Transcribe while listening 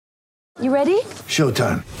You ready?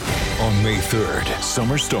 Showtime. On May 3rd,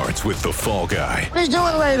 summer starts with The Fall Guy. Let's do it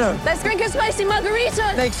later. Let's drink a spicy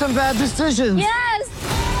margarita. Make some bad decisions. Yes!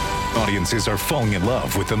 Audiences are falling in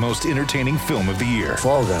love with the most entertaining film of the year.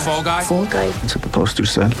 Fall Guy. Fall Guy? Fall Guy. That's what the poster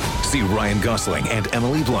said. See Ryan Gosling and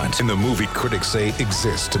Emily Blunt in the movie critics say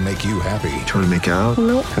exists to make you happy. Trying to make it out?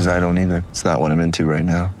 Nope. Because I don't either. It's not what I'm into right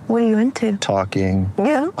now. What are you into? Talking.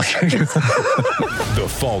 Yeah. The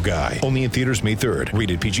Fall Guy. Only in theaters May 3rd.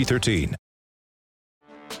 Rated PG-13.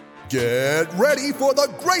 Get ready for the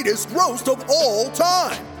greatest roast of all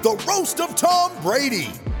time. The Roast of Tom Brady.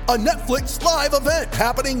 A Netflix live event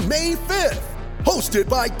happening May 5th. Hosted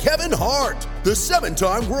by Kevin Hart. The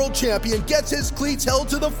 7-time world champion gets his cleats held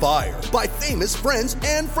to the fire by famous friends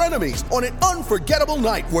and frenemies on an unforgettable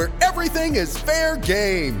night where everything is fair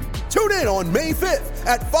game. Tune in on May 5th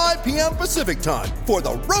at 5 p.m. Pacific time for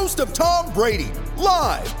the Roast of Tom Brady.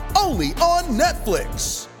 Live only on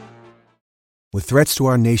Netflix. With threats to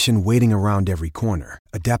our nation waiting around every corner,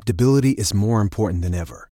 adaptability is more important than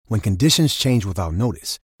ever. When conditions change without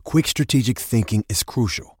notice, quick strategic thinking is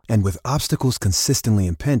crucial. And with obstacles consistently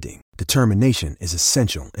impending, determination is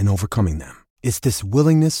essential in overcoming them. It's this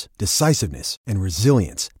willingness, decisiveness, and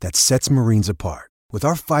resilience that sets Marines apart. With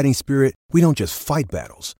our fighting spirit, we don't just fight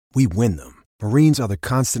battles, we win them. Marines are the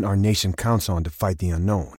constant our nation counts on to fight the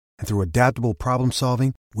unknown. And through adaptable problem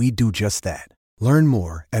solving, we do just that. Learn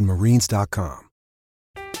more at marines.com.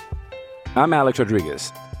 I'm Alex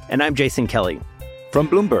Rodriguez. And I'm Jason Kelly. From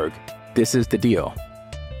Bloomberg, this is The Deal.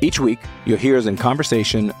 Each week, you'll hear us in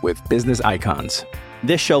conversation with business icons.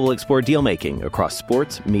 This show will explore deal-making across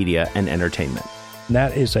sports, media, and entertainment.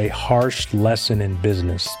 That is a harsh lesson in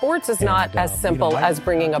business. Sports is not as simple as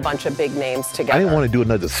bringing a bunch of big names together. I didn't want to do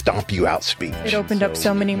another stomp you out speech. It opened up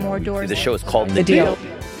so many more doors. The show is called The Deal.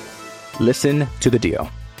 Listen to The Deal.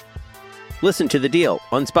 Listen to The Deal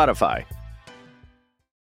on Spotify.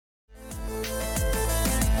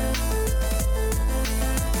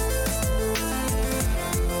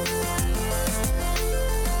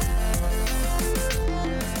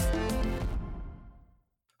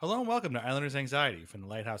 Hello and welcome to Islanders Anxiety from the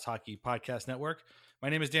Lighthouse Hockey Podcast Network. My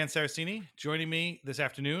name is Dan Saracini. Joining me this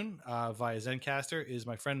afternoon via Zencaster is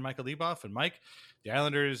my friend Michael Leboff. And Mike, the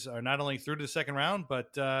Islanders are not only through to the second round,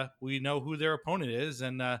 but we know who their opponent is.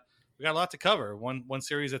 And we got a lot to cover. One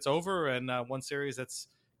series that's over and one series that's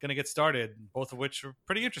going to get started, both of which are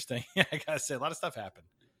pretty interesting. I got to say, a lot of stuff happened.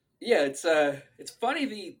 Yeah, it's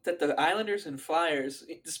funny that the Islanders and Flyers,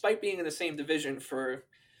 despite being in the same division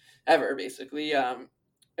forever, basically,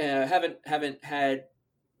 haven't had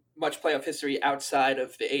much playoff history outside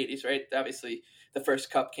of the 80s, right? Obviously, the first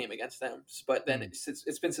cup came against them, but then it's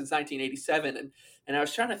been since 1987, and I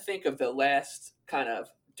was trying to think of the last kind of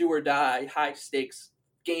do or die, high stakes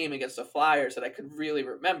game against the Flyers that I could really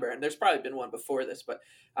remember, and there's probably been one before this, but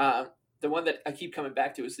the one that I keep coming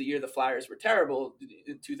back to is the year the Flyers were terrible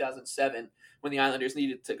in 2007 when the Islanders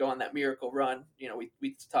needed to go on that miracle run. You know,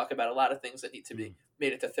 we talk about a lot of things that need to be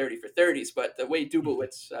made it to 30 for 30s, but the Wade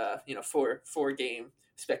Dubowitz's, four game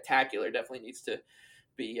spectacular definitely needs to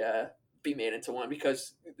be made into one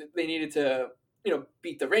because they needed to,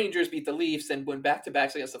 beat the Rangers, beat the Leafs, and win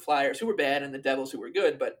back-to-backs against the Flyers, who were bad, and the Devils, who were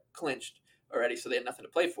good, but clinched already, so they had nothing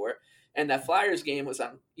to play for. And that Flyers game was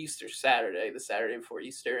on Easter Saturday, the Saturday before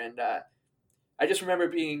Easter, and I just remember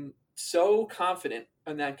being so confident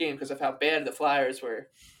in that game because of how bad the Flyers were,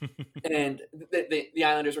 and the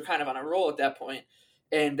Islanders were kind of on a roll at that point,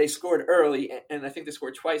 and they scored early, and I think they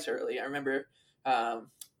scored twice early. I remember,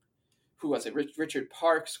 who was it? Richard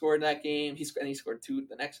Park scored that game. He scored two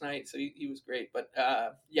the next night, so he was great. But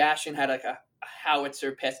Yashin had like a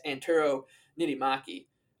howitzer past Antero Niittymaki.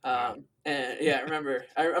 And yeah, I remember.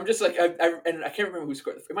 I'm just like and I can't remember who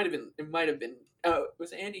scored. It might have been.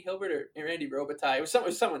 Was it Andy Hilbert or Andy Robitaille? It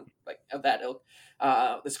was someone like of that ilk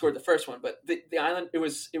that scored the first one. But the Island, it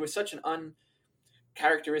was such an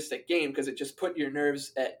uncharacteristic game because it just put your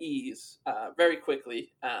nerves at ease very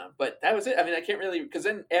quickly. But that was it. I mean, I can't really because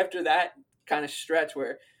then after that kind of stretch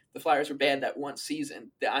where the Flyers were bad that one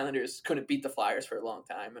season, the Islanders couldn't beat the Flyers for a long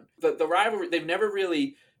time, and the rivalry they've never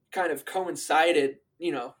really kind of coincided.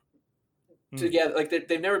 Together, like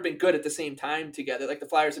they've never been good at the same time together. Like the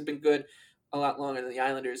Flyers have been good a lot longer than the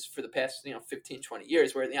Islanders for the past 15, 20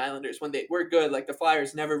 years, where the Islanders, when they were good, like the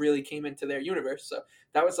Flyers never really came into their universe. So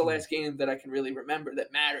that was the last game that I can really remember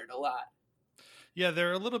that mattered a lot. Yeah,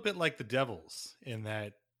 they're a little bit like the Devils in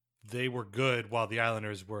that they were good while the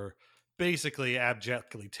Islanders were basically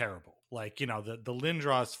abjectly terrible. Like, the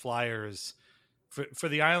Lindros Flyers for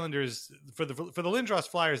the Islanders, for the Lindros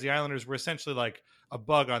Flyers, the Islanders were essentially like a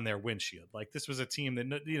bug on their windshield. Like this was a team that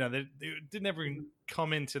they didn't ever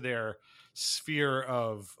come into their sphere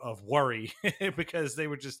of worry because they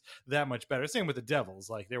were just that much better. Same with the Devils.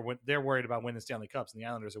 Like they're worried about winning Stanley Cups, and the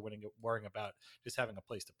Islanders are worrying about just having a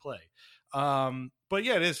place to play. But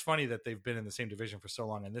yeah, it is funny that they've been in the same division for so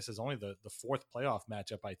long, and this is only the fourth playoff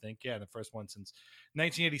matchup, I think. Yeah, the first one since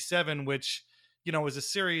 1987, which was a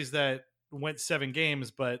series that went 7 games,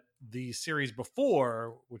 but the series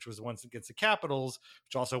before, which was the one against the Capitals,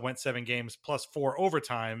 which also went 7 games plus 4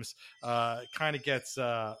 overtimes, kind of gets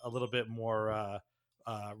a little bit more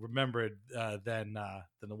remembered than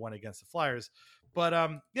the one against the Flyers. But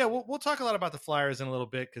yeah, we'll talk a lot about the Flyers in a little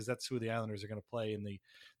bit because that's who the Islanders are going to play in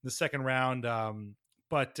the second round.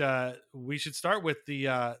 But we should start with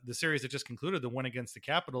the series that just concluded, the one against the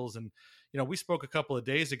Capitals. And we spoke a couple of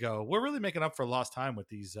days ago. We're really making up for lost time with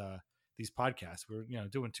these podcasts. We're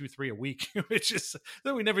doing 2-3 a week, which is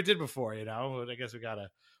that we never did before. I guess we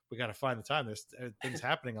gotta find the time. There's things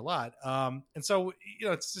happening a lot, and so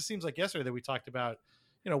it just seems like yesterday that we talked about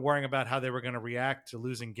worrying about how they were going to react to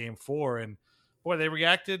losing Game 4, and boy, they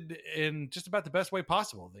reacted in just about the best way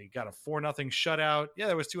possible. They got a 4-0 shutout. Yeah,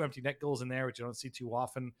 there was 2 empty net goals in there, which you don't see too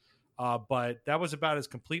often. But that was about as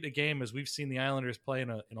complete a game as we've seen the Islanders play in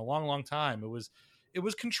a long, long time. It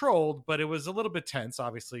was controlled, but it was a little bit tense,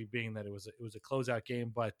 obviously, being that it was a closeout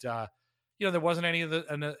game. But there wasn't any of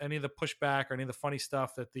the pushback or any of the funny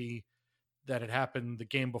stuff that had happened the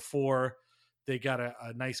game before. They got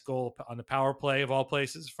a nice goal on the power play of all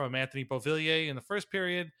places from Anthony Beauvillier in the first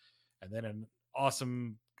period, and then an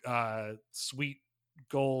awesome, sweet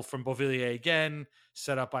goal from Beauvillier again,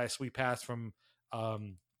 set up by a sweet pass from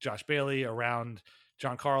Josh Bailey around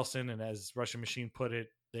John Carlson, and as Russian Machine put it,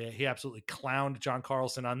 he absolutely clowned John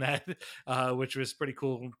Carlson on that, which was pretty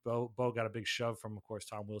cool. Bo got a big shove from, of course,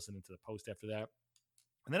 Tom Wilson into the post after that.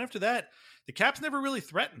 And then after that, the Caps never really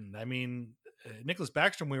threatened. I mean, Nicholas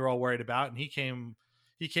Backstrom we were all worried about, and he came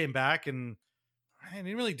back and he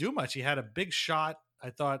didn't really do much. He had a big shot,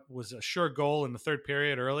 I thought was a sure goal in the third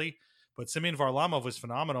period early, but Semyon Varlamov was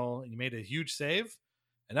phenomenal. He made a huge save,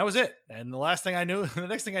 and that was it. And the next thing I knew,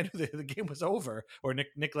 the game was over. Or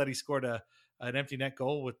Nick Leddy scored an empty net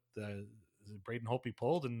goal with Braden Holtby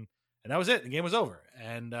pulled, and that was it. The game was over,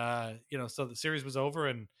 and so the series was over,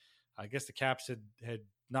 and I guess the Caps had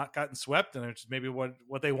not gotten swept, and it's maybe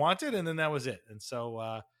what they wanted, and then that was it. And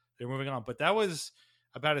so they're moving on. But that was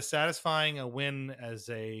about as satisfying a win as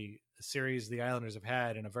a series the Islanders have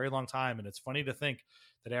had in a very long time. And it's funny to think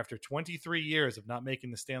that after 23 years of not making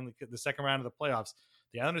the second round of the playoffs,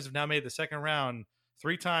 the Islanders have now made the second round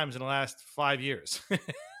 3 times in the last 5 years,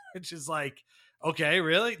 which is like, okay,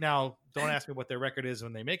 really? Now, don't ask me what their record is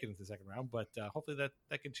when they make it into the second round, but hopefully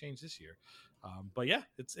that can change this year. But yeah,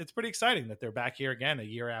 it's pretty exciting that they're back here again a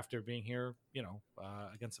year after being here,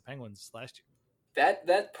 against the Penguins last year.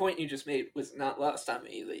 That point you just made was not lost on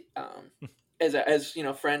me. As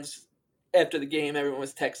friends after the game, everyone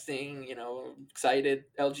was texting, excited,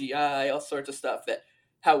 LGI, all sorts of stuff. That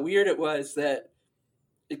how weird it was that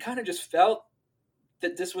it kind of just felt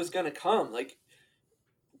that this was going to come. Like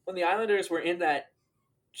when the Islanders were in that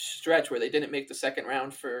stretch where they didn't make the second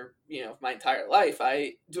round for my entire life,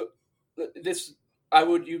 you'd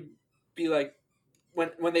be like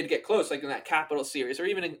when they'd get close, like in that Capital series or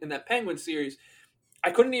even in that Penguin series. I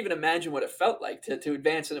couldn't even imagine what it felt like to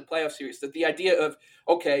advance in a playoff series. That the idea of,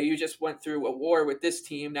 okay, you just went through a war with this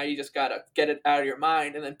team, now you just got to get it out of your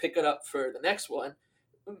mind and then pick it up for the next one.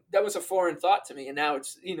 That was a foreign thought to me. And now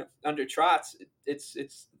it's, under Trotz,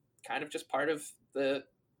 it's kind of just part of the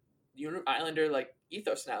Islander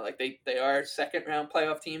ethos now. Like they are second round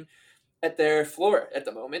playoff team at their floor at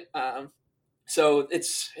the moment. So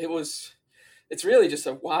it's really just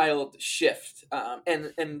a wild shift,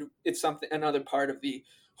 and it's another part of the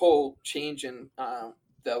whole change in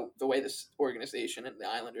the way this organization and the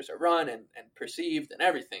Islanders are run and perceived and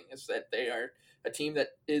everything is that they are a team that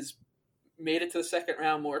is made it to the second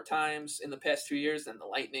round more times in the past 2 years than the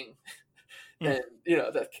Lightning, and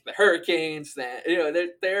the Hurricanes. That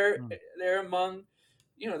they're among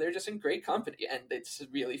they're just in great company, and it's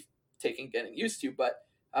really taking getting used to. But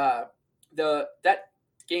that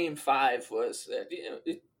Game 5 was,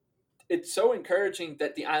 it's so encourage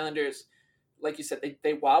that the Islanders, like you said,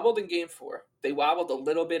 they wobbled in Game 4. They wobbled a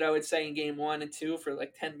little bit, I would say, in Game 1 and 2 for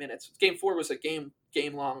 10 minutes. Game 4 was a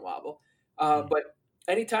game-long wobble. But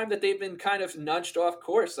anytime that they've been kind of nudged off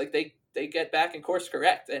course, they get back and course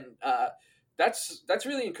correct. And that's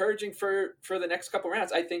really encouraging for the next couple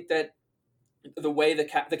rounds. I think that the way the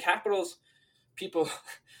Capitals people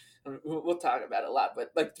we'll talk about it a lot,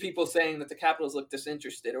 but like people saying that the Capitals look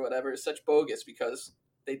disinterested or whatever is such bogus because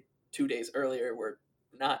they 2 days earlier were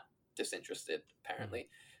not disinterested. Apparently,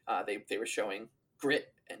 they were showing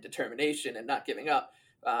grit and determination and not giving up.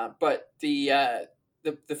 But the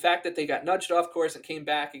fact that they got nudged off course and came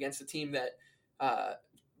back against a team that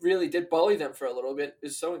really did bully them for a little bit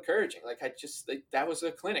is so encouraging. Like that was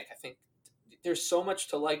a clinic. I think there's so much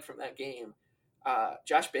to like from that game.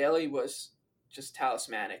 Josh Bailey was just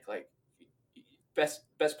talismanic. Like best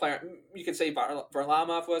player. You could say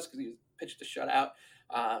Varlamov was because he pitched a shutout.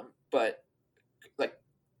 But like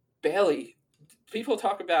Bailey, people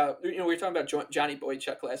talk about, we were talking about Johnny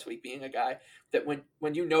Boychuk last week being a guy that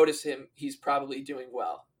when you notice him, he's probably doing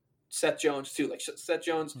well. Seth Jones too. Like Seth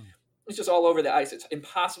Jones, he's just all over the ice. It's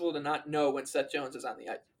impossible to not know when Seth Jones is on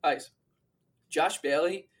the ice. Josh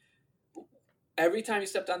Bailey, every time he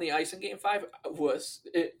stepped on the ice in Game 5,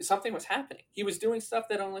 something was happening. He was doing stuff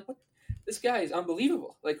that I'm like, what? This guy is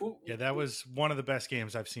unbelievable. Like, that was one of the best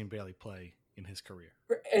games I've seen Bailey play in his career,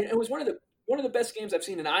 and it was one of the best games I've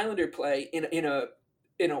seen an Islander play in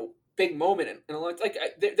a big moment. And like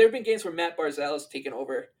there have been games where Matt Barzal has taken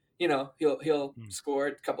over. He'll score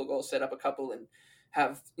a couple goals, set up a couple, and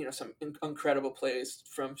have some incredible plays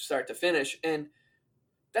from start to finish. And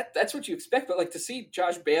that's what you expect. But like to see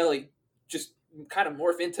Josh Bailey just kind of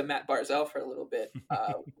morph into Matt Barzal for a little bit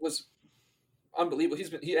was unbelievable.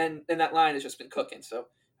 And that line has just been cooking. So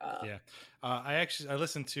I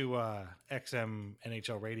listened to XM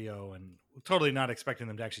NHL radio and totally not expecting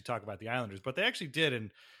them to actually talk about the Islanders, but they actually did.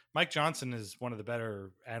 And Mike Johnson is one of the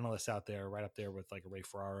better analysts out there, right up there with like a Ray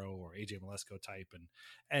Ferraro or AJ Malesko type.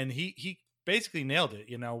 And he basically nailed it.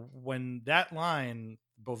 When that line,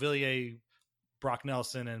 Beauvillier, Brock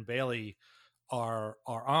Nelson, and Bailey are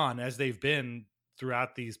on, as they've been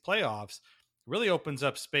throughout these playoffs, really opens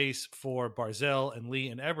up space for Barzal and Lee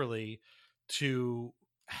and Eberle to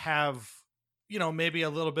have, maybe a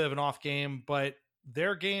little bit of an off game, but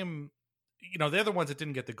their game, they're the ones that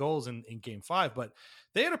didn't get the goals in Game 5, but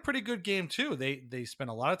they had a pretty good game too. They spent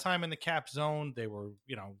a lot of time in the cap zone. They were,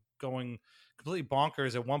 going completely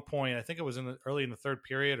bonkers at one point. I think it was early in the third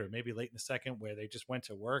period or maybe late in the second, where they just went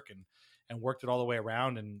to work and worked it all the way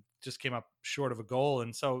around and just came up short of a goal.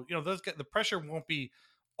 And so, the pressure won't be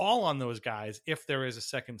all on those guys if there is a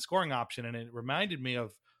second scoring option. And it reminded me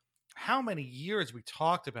of how many years we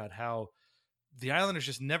talked about how the Islanders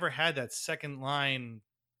just never had that second line,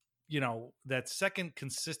 that second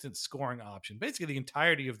consistent scoring option. Basically the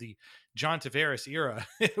entirety of the John Tavares era,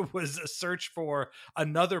 it was a search for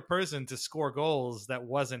another person to score goals that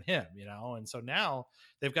wasn't him, and so now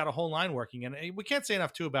they've got a whole line working. And we can't say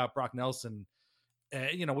enough too about Brock Nelson.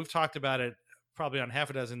 We've talked about it probably on half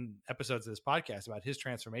a dozen episodes of this podcast about his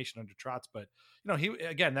transformation under Trotz, but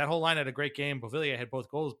that whole line had a great game. Beauvillier had both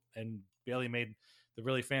goals and Bailey made the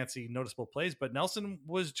really fancy noticeable plays, but Nelson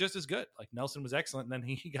was just as good. Like Nelson was excellent. And then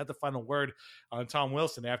he got the final word on Tom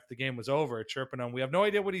Wilson after the game was over, chirping him. We have no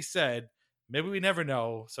idea what he said. Maybe we never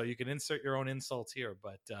know. So you can insert your own insults here,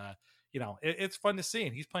 but it's fun to see.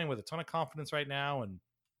 And he's playing with a ton of confidence right now.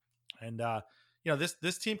 And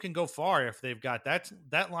this team can go far if they've got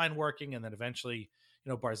that line working, and then eventually,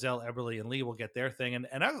 Barzal, Eberle, and Lee will get their thing.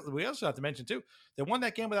 And we also have to mention too, they won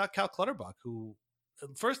that game without Cal Clutterbuck, who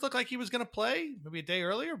first looked like he was going to play maybe a day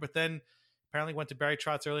earlier, but then apparently went to Barry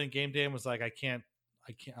Trotz early in game day and was like,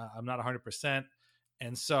 I'm not 100%.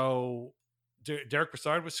 And so Derek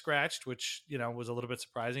Brassard was scratched, which, was a little bit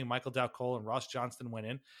surprising. Michael Dowcole and Ross Johnston went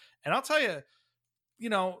in, and I'll tell you,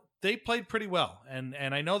 they played pretty well. And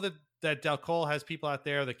I know that Dowcole has people out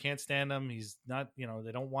there that can't stand him. He's not,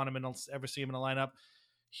 they don't want him ever see him in the lineup.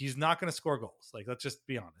 He's not going to score goals. Like, let's just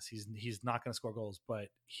be honest. He's not going to score goals, but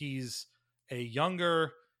he's a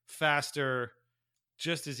younger, faster,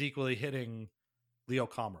 just as equally hitting Leo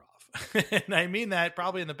Komarov. And I mean that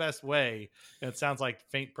probably in the best way. It sounds like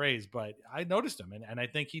faint praise, but I noticed him. And I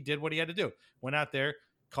think he did what he had to do. Went out there,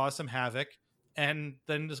 caused some havoc, and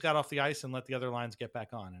then just got off the ice and let the other lines get back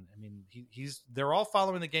on. And I mean, they're all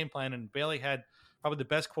following the game plan. And Bailey had probably the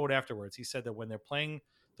best quote afterwards. He said that when they're playing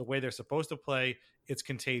the way they're supposed to play, it's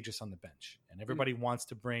contagious on the bench. And everybody wants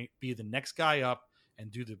to be the next guy up and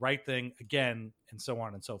do the right thing again, and so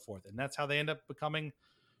on and so forth. And that's how they end up becoming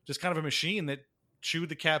just kind of a machine that chewed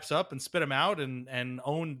the Caps up and spit them out and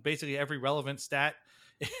owned basically every relevant stat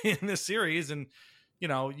in this series. And,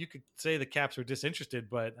 you could say the Caps were disinterested,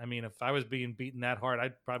 but I mean, if I was being beaten that hard,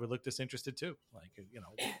 I'd probably look disinterested too. Like, at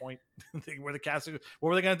what point where the Caps, what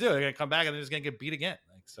were they going to do? They're going to come back and they're just going to get beat again.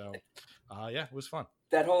 Like, so it was fun.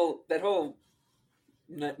 That whole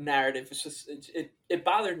narrative is just, it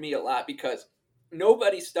bothered me a lot because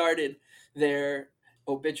nobody started their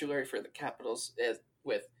obituary for the Capitals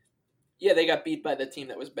with, yeah, they got beat by the team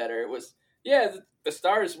that was better. It was, yeah, the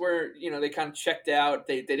Stars were, they kind of checked out.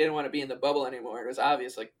 They didn't want to be in the bubble anymore. It was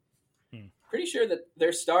obvious. Like, pretty sure that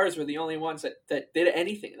their Stars were the only ones that did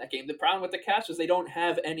anything in that game. The problem with the Caps was they don't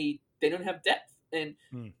have depth. And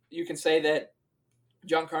you can say that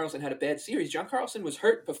John Carlson had a bad series. John Carlson was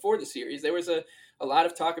hurt before the series. There was a lot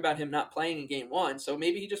of talk about him not playing in game 1. So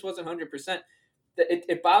maybe he just wasn't 100%.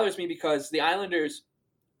 It bothers me because the Islanders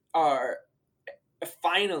are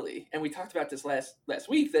finally, and we talked about this last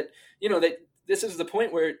week, that that this is the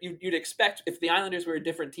point where you'd expect, if the Islanders were a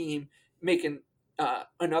different team making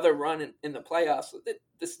another run in the playoffs,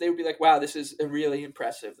 they would be like, wow, this is really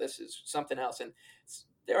impressive. This is something else. And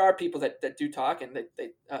there are people that do talk and they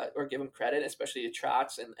or give them credit, especially to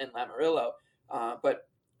Trotz and Lamoriello. But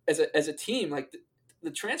as a team, like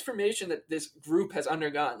the transformation that this group has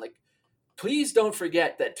undergone, like, please don't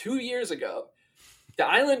forget that 2 years ago, the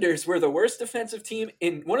Islanders were the worst defensive team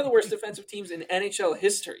one of the worst defensive teams in NHL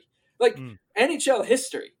history. Like NHL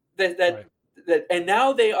history. And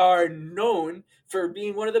now they are known for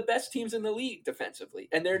being one of the best teams in the league defensively,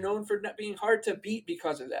 and they're known for not being hard to beat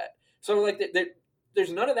because of that. So like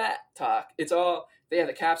there's none of that talk. It's all,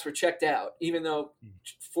 the Caps were checked out, even though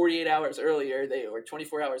 48 hours earlier, or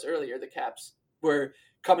 24 hours earlier, the Caps were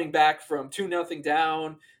coming back from 2-0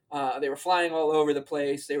 down. They were flying all over the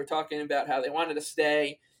place. They were talking about how they wanted to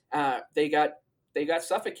stay. They got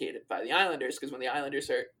suffocated by the Islanders, because when the Islanders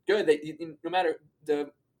are good, no matter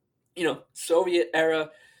the Soviet era,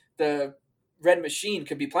 the Red Machine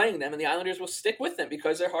could be playing them, and the Islanders will stick with them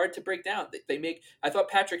because they're hard to break down. I thought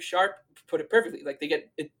Patrick Sharp put it perfectly. Like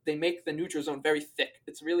they make the neutral zone very thick.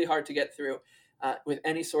 It's really hard to get through with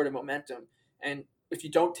any sort of momentum. And if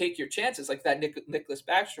you don't take your chances, like that Nicholas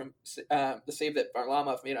Backstrom, the save that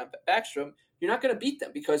Varlamov made on Backstrom, you're not going to beat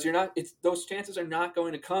them, because those chances are not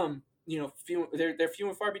going to come. They're few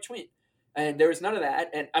and far between, and there was none of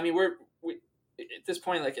that. And I mean, we at this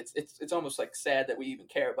point, like it's almost like sad that we even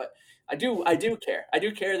care, but I do care. I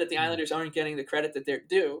do care that the Islanders aren't getting the credit that they're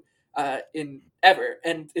due in ever,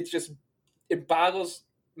 and it boggles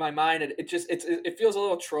my mind. It feels a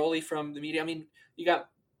little trolly from the media. I mean, you got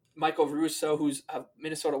Michael Russo, who's a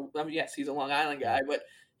Minnesota. I mean, yes, he's a Long Island guy, but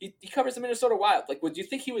he covers the Minnesota Wild. Like, would you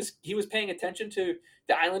think he was paying attention to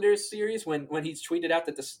the Islanders series when he tweeted out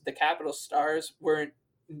that the Capital Stars weren't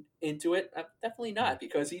into it? Definitely not,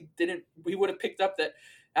 because he would have picked up that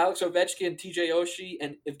Alex Ovechkin, TJ Oshie,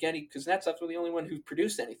 and Evgeny Kuznetsov were the only one who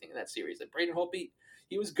produced anything in that series. And Braden Holtby,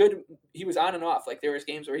 he was good. He was on and off. Like, there was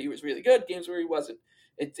games where he was really good, games where he wasn't.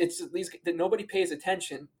 It's at least that nobody pays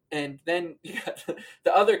attention. And then you got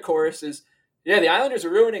the other chorus is, yeah, the Islanders are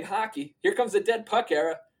ruining hockey. Here comes the dead puck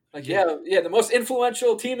era. Like, yeah, the most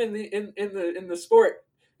influential team in the sport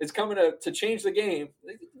is coming to change the game.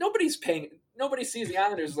 Like, nobody sees the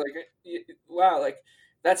Islanders like, wow, like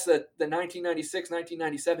that's the 1996,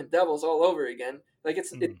 1997 Devils all over again. Like,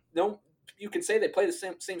 you can say they play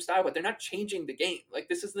the same style, but they're not changing the game. Like,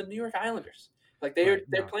 this is the New York Islanders. Like, they're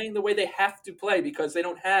playing the way they have to play, because they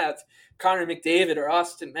don't have Connor McDavid or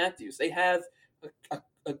Austin Matthews. They have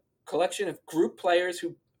a collection of group players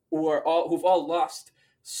who've all lost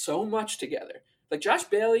so much together. Like, Josh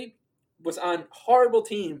Bailey was on horrible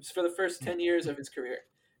teams for the first 10 years of his career.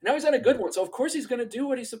 Now he's on a good one, so of course he's going to do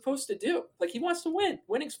what he's supposed to do. Like, he wants to win.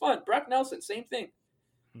 Winning's fun. Brock Nelson, same thing.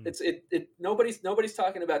 Nobody's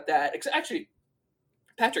talking about that. Actually,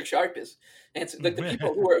 Patrick Sharp is, and like the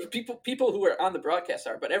people who are on the broadcast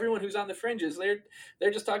are, but everyone who's on the fringes,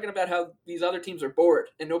 they're just talking about how these other teams are bored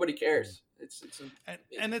and nobody cares.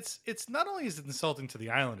 It's not only is it insulting to the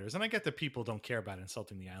Islanders, and I get that people don't care about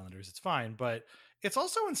insulting the Islanders. It's fine, but it's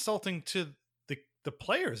also insulting to the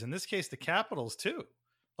players. In this case, the Capitals too.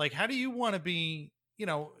 Like, how do you want to be?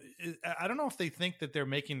 I don't know if they think that they're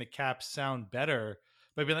making the Caps sound better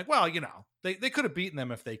by being like, well, they could have beaten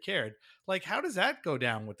them if they cared. Like, how does that go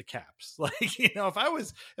down with the Caps? Like, if I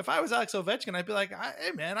was Alex Ovechkin, I'd be like,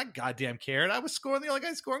 hey man, I goddamn cared. I was the only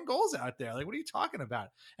guy scoring goals out there. Like, what are you talking about?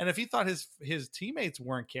 And if he thought his teammates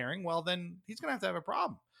weren't caring, well, then he's gonna have to have a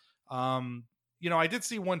problem. I did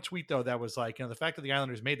see one tweet though that was like, the fact that the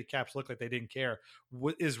Islanders made the Caps look like they didn't care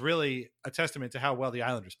is really a testament to how well the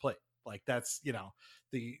Islanders played. Like, that's the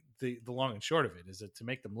long and short of it is that to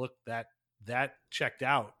make them look that checked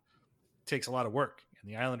out takes a lot of work, and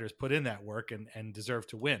the Islanders put in that work and deserve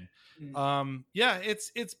to win.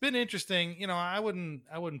 It's been interesting. I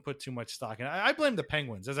wouldn't put too much stock in it. I blame the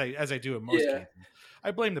Penguins as I do in most cases. I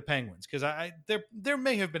blame the Penguins because there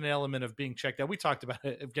may have been an element of being checked out. We talked about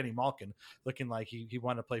it, Evgeny Malkin looking like he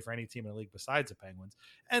wanted to play for any team in the league besides the Penguins.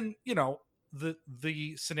 And,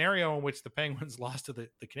 the scenario in which the Penguins lost to the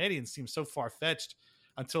Canadiens seems so far fetched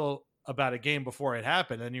until about a game before it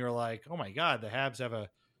happened, and you're like, oh my God, the Habs have a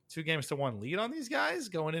 2-1 lead on these guys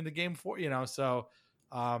going into Game 4. So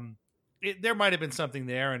there might have been something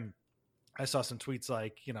there, and I saw some tweets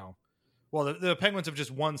like, well, the Penguins have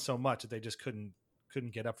just won so much that they just couldn't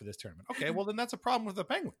get up for this tournament. Okay, well then that's a problem with the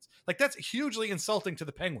Penguins. Like, that's hugely insulting to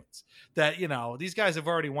the Penguins that, these guys have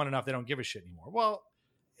already won enough. They don't give a shit anymore. Well,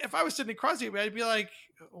 if I was Sidney Crosby, I'd be like,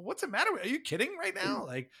 what's the matter? Are you kidding right now?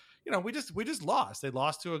 Like, we just lost. They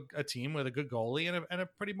lost to a team with a good goalie and a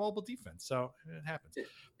pretty mobile defense. So it happens.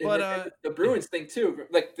 But the Bruins thing too,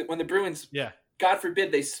 like when the Bruins, God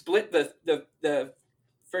forbid, they split the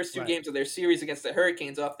first two games of their series against the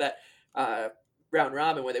Hurricanes off that round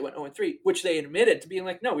robin where they went 0-3, which they admitted to being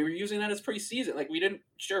like, no, we were using that as preseason. Like we didn't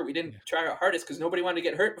try our hardest because nobody wanted to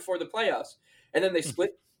get hurt before the playoffs. And then they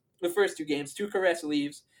split the first two games. Tuukka Rask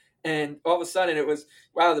leaves, and all of a sudden it was,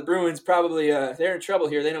 wow, the Bruins probably they're in trouble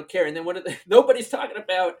here. They don't care. And then nobody's talking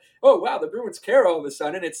about, oh wow, the Bruins care all of a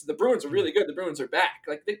sudden. It's the Bruins are really good. The Bruins are back.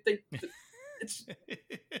 Like it's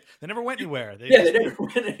they never went anywhere. They never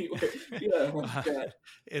went anywhere. Yeah, oh my God.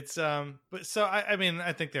 It's but so I mean,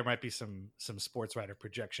 I think there might be some sports writer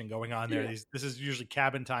projection going on there. This is usually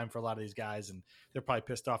cabin time for a lot of these guys, and they're probably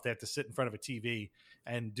pissed off they have to sit in front of a TV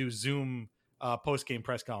and do Zoom post-game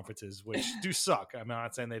press conferences, which do suck. I'm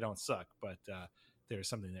not saying they don't suck, but there's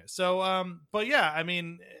something there. So, but yeah, I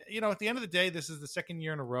mean, at the end of the day, this is the second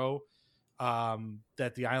year in a row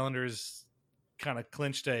that the Islanders kind of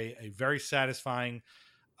clinched a very satisfying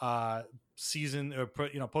season or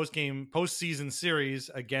postseason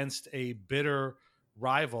series against a bitter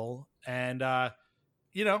rival, and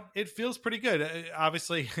it feels pretty good.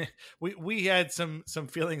 Obviously, we had some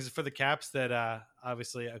feelings for the Caps that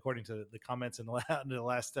obviously, according to the comments in the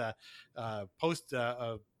last post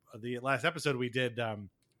of the last episode we did, a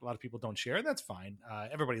lot of people don't share, and that's fine.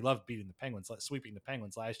 Everybody loved beating the Penguins, sweeping the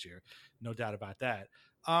Penguins last year, no doubt about that.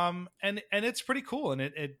 And it's pretty cool, and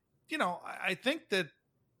it I think that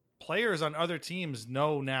players on other teams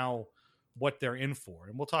know now what they're in for,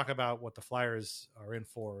 and we'll talk about what the Flyers are in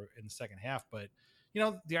for in the second half, but.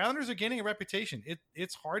 The Islanders are gaining a reputation.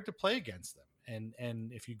 It's hard to play against them.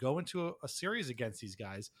 And if you go into a series against these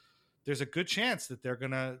guys, there's a good chance that they're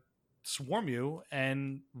going to swarm you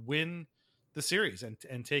and win the series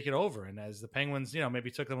and take it over. And as the Penguins,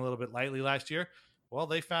 maybe took them a little bit lightly last year, well,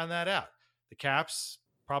 they found that out. The Caps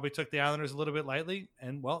probably took the Islanders a little bit lightly.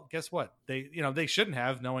 And, well, guess what? They shouldn't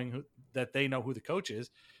have, knowing that they know who the coach is.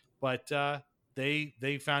 But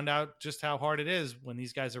they found out just how hard it is when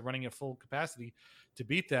these guys are running at full capacity to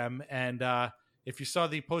beat them. And if you saw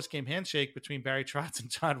the post-game handshake between Barry Trotz and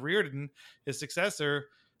John Reardon, his successor,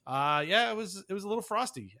 it was a little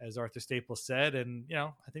frosty, as Arthur Staples said. And,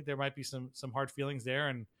 I think there might be some hard feelings there.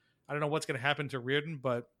 And I don't know what's going to happen to Reardon,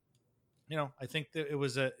 but, I think that it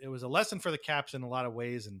was a lesson for the Caps in a lot of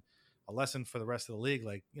ways, and a lesson for the rest of the league.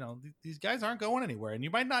 Like, these guys aren't going anywhere, and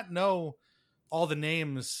you might not know all the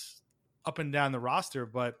names up and down the roster,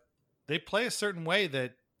 but they play a certain way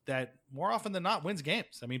that more often than not wins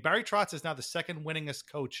games. I mean, Barry Trotz is now the second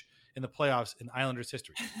winningest coach in the playoffs in Islanders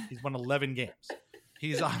history. He's won 11 games.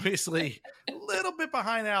 He's obviously a little bit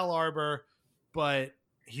behind Al Arbor, but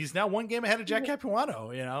he's now one game ahead of Jack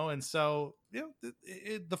Capuano, and so,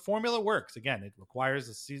 the formula works. Again, it requires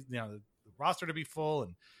the season, the roster to be full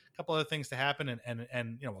and a couple other things to happen and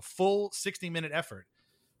a full 60-minute effort,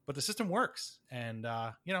 but the system works. And,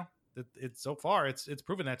 it's so far it's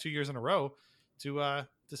proven that 2 years in a row to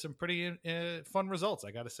some pretty fun results,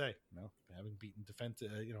 I got to say. Having beaten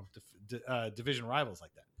division rivals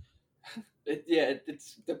like that.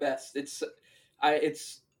 It's the best. It's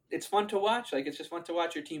fun to watch. Like, it's just fun to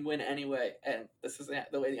watch your team win anyway, and this is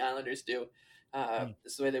the way the Islanders do.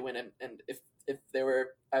 This is the way they win. And if they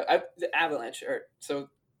were the Avalanche, so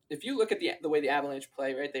if you look at the way the Avalanche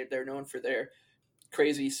play, right, they're known for their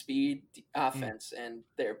crazy speed offense, and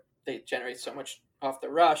they generate so much off the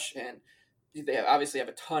rush, and they obviously have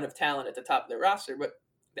a ton of talent at the top of their roster, but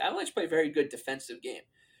the Avalanche play a very good defensive game.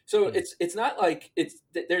 So it's not like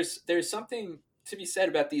there's something to be said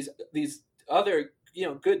about these other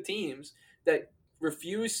good teams that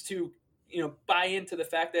refuse to buy into the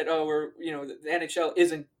fact that the NHL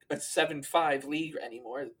isn't a 7-5 league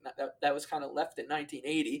anymore. That was kind of left in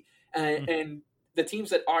 1980, and the teams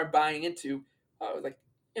that are buying into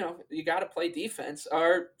you got to play defense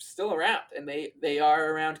are still around, and they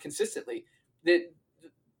are around consistently. The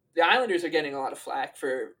Islanders are getting a lot of flack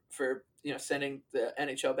for sending the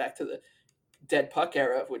NHL back to the dead puck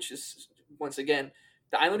era, which is once again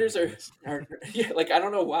The Islanders are yeah, like I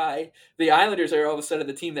don't know why the Islanders are all of a sudden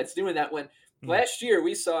the team that's doing that when last year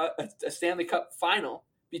we saw a Stanley Cup final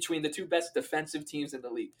between the two best defensive teams in the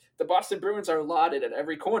league. The Boston Bruins are lauded at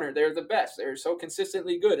every corner. They're the best. They're so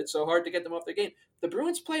consistently good. It's so hard to get them off their game. The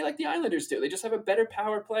Bruins play like the Islanders do. They just have a better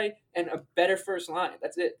power play and a better first line.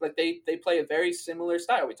 That's it. Like they play a very similar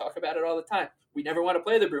style. We talk about it all the time. We never want to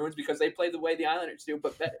play the Bruins because they play the way the Islanders do,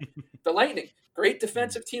 but better. The Lightning, great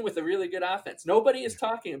defensive team with a really good offense. Nobody is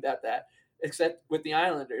talking about that except with the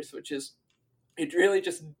Islanders, which is, it really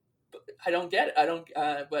just, I don't get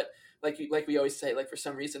it. But like we always say, like for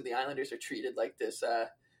some reason the Islanders are treated like this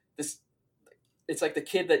it's like the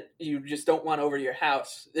kid that you just don't want over your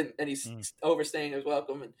house, and he's overstaying his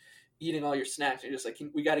welcome and eating all your snacks. You're just like,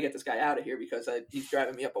 we got to get this guy out of here because he's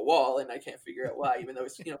driving me up a wall and I can't figure out why, even though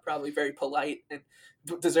he's probably very polite and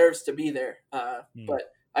deserves to be there.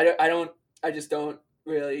 But I just don't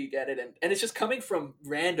really get it, and it's just coming from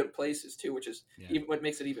random places too, which is even what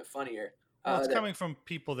makes it even funnier. Well, it's coming from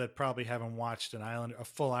people that probably haven't watched a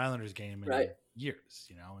full Islanders game in years,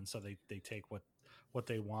 and so they take what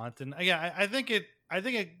they want. And I think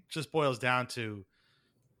it just boils down to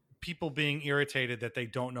people being irritated that they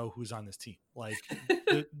don't know who's on this team. Like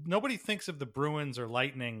nobody thinks of the Bruins or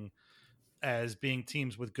Lightning as being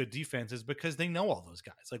teams with good defenses because they know all those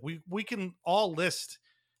guys. Like we can all list,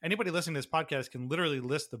 anybody listening to this podcast can literally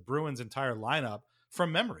list the Bruins' entire lineup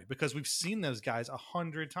from memory because we've seen those guys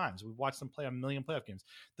 100 times. We've watched them play a million playoff games.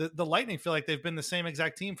 The Lightning feel like they've been the same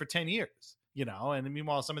exact team for 10 years, and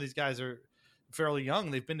meanwhile, some of these guys are fairly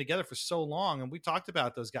young. They've been together for so long. And we talked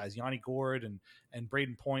about those guys, Yanni Gourde and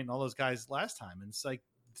Braden Point and all those guys last time. And it's like,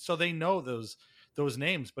 so they know those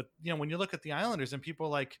names. But, when you look at the Islanders and people are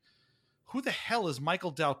like, who the hell is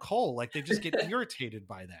Michael Del Cole? Like they just get irritated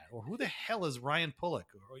by that. Or who the hell is Ryan Pulock?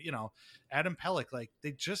 Or, Adam Pelech? Like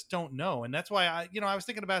they just don't know. And that's why I was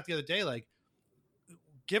thinking about it the other day, like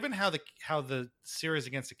given how the series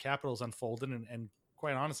against the Capitals unfolded and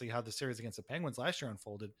quite honestly, how the series against the Penguins last year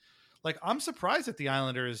unfolded, like I'm surprised that the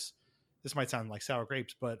Islanders, this might sound like sour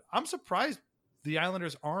grapes, but I'm surprised the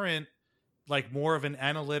Islanders aren't like more of an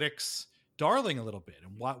analytics darling a little bit.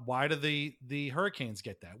 And why do the Hurricanes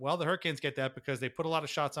get that? Well, the Hurricanes get that because they put a lot of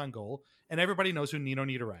shots on goal and everybody knows who Nino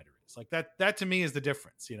Niederreiter is. Like that to me is the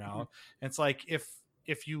difference, Mm-hmm. And it's like,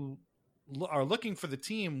 if you are looking for the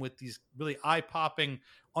team with these really eye popping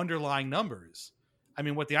underlying numbers, I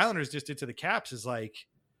mean, what the Islanders just did to the Caps is like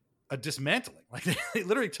a dismantling. Like they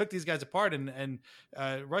literally took these guys apart and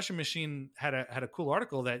Russian Machine had a cool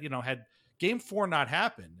article that, had game 4 not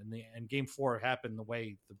happened and game 4 happened the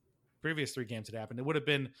way the previous 3 games had happened, it would have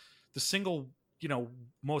been the single,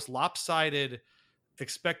 most lopsided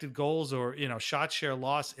expected goals or, shot share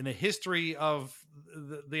loss in the history of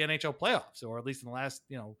the NHL playoffs, or at least in the last,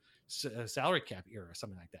 salary cap era or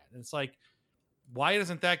something like that. And it's like, why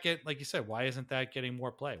doesn't that get, like you said, why isn't that getting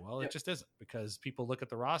more play? Well, it just isn't, because people look at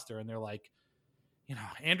the roster and they're like,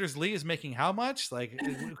 Anders Lee is making how much? Like,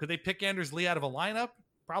 could they pick Anders Lee out of a lineup?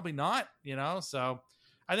 Probably not, So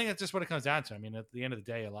I think that's just what it comes down to. I mean, at the end of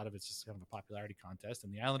the day, a lot of it's just kind of a popularity contest,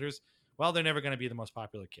 and the Islanders, well, they're never going to be the most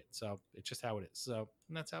popular kid. So it's just how it is. So,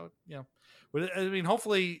 and that's how it, I mean,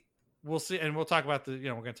 hopefully we'll see. And we'll talk about we're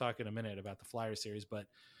going to talk in a minute about the Flyers series, but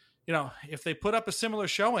if they put up a similar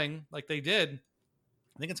showing like they did,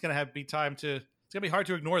 I think it's going to it's going to be hard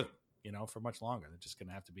to ignore them, for much longer. They're just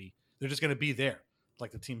going to be there.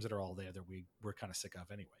 Like the teams that are all there that we're kind of sick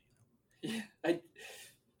of anyway. Yeah,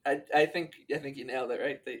 I think you nailed it,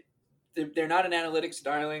 right? They're not an analytics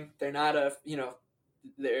darling. They're not if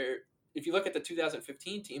you look at the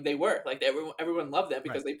 2015 team, they were like everyone loved them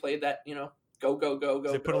because they played that, go.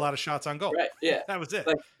 They put a lot of shots on goal. Right. Yeah. That was it.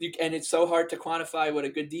 Like and it's so hard to quantify what a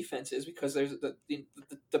good defense is because there's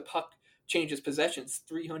the puck changes possessions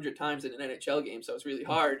 300 times in an NHL game. So it's really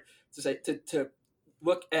hard to say, to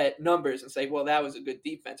look at numbers and say, well, that was a good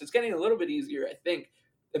defense. It's getting a little bit easier, I think,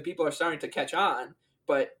 and people are starting to catch on,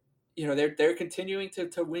 but they're continuing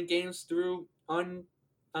to win games through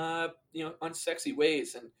unsexy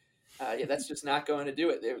ways. And that's just not going to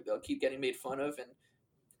do it. They'll keep getting made fun of and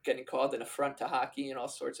getting called an affront to hockey and all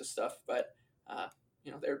sorts of stuff. But,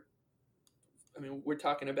 we're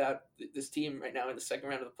talking about this team right now in the second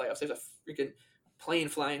round of the playoffs. There's a freaking plane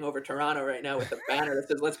flying over Toronto right now with a banner that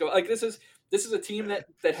says, let's go. Like this is a team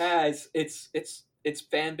that has its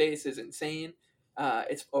fan base is insane.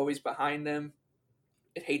 It's always behind them.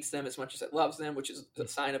 It hates them as much as it loves them, which is a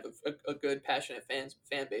sign of a good, passionate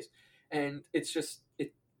fan base. And it's just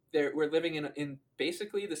we're living in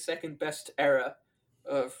basically the second best era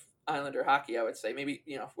of Islander hockey, I would say. Maybe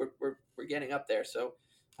we're getting up there. So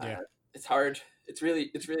it's hard. It's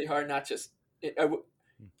really hard. Not just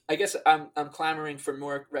I guess I'm clamoring for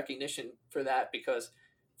more recognition for that, because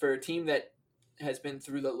for a team that has been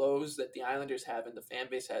through the lows that the Islanders have and the fan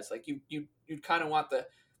base has, like you'd kind of want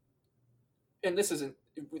and this isn't,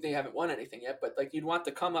 they haven't won anything yet, but like you'd want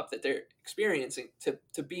the come up that they're experiencing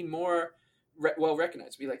to be more well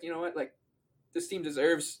recognized. Be like, you know what, like this team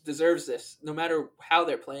deserves this, no matter how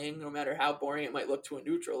they're playing, no matter how boring it might look to a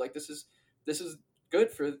neutral. Like this is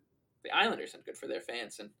good for the Islanders and good for their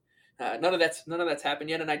fans. And none of that's happened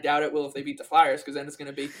yet, and I doubt it will if they beat the Flyers, because then it's going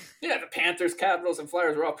to be, the Panthers, Capitals, and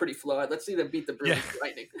Flyers are all pretty flawed. Let's see them beat the Bruins,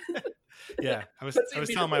 Lightning. Yeah, I was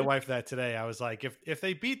telling my wife that today. I was like, if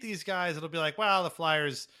they beat these guys, it'll be like, wow, the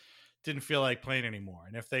Flyers didn't feel like playing anymore,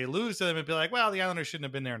 and if they lose to them, it'd be like, well, the Islanders shouldn't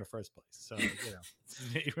have been there in the first place. So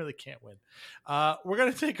you really can't win. We're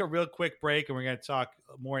going to take a real quick break, and we're going to talk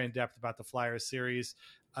more in depth about the Flyers series,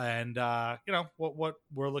 and what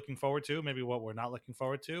we're looking forward to, maybe what we're not looking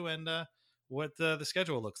forward to, and what the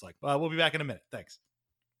schedule looks like. We'll be back in a minute. Thanks.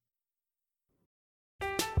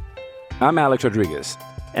 I'm Alex Rodriguez.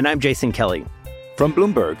 And I'm Jason Kelly. From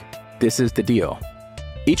Bloomberg, this is The Deal.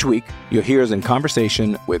 Each week, you'll hear us in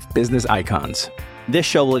conversation with business icons. This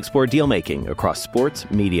show will explore deal-making across sports,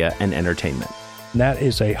 media, and entertainment. That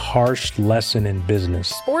is a harsh lesson in business.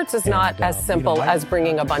 Sports is not as simple as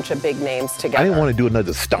bringing a bunch of big names together. I didn't want to do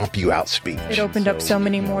another stomp you out speech. It opened up so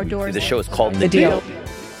many more doors. The show is called The Deal.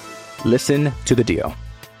 Listen to The Deal.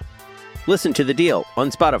 Listen to The Deal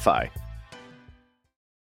on Spotify.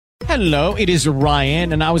 Hello, it is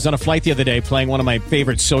Ryan, and I was on a flight the other day playing one of my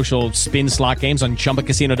favorite social spin slot games on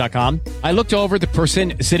ChumbaCasino.com. I looked over at the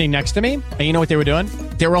person sitting next to me, and you know what they were doing?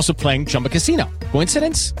 They were also playing Chumba Casino.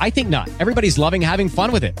 Coincidence? I think not. Everybody's loving having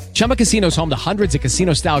fun with it. Chumba Casino is home to hundreds of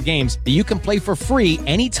casino-style games that you can play for free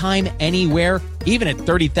anytime, anywhere, even at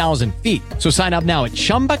 30,000 feet. So sign up now at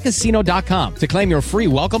ChumbaCasino.com to claim your free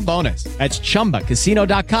welcome bonus. That's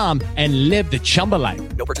ChumbaCasino.com and live the Chumba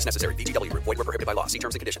life. No purchase necessary. VGW. Void where prohibited by law. See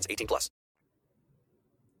terms and conditions. 18+.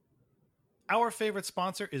 Our favorite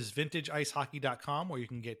sponsor is VintageIceHockey.com, where you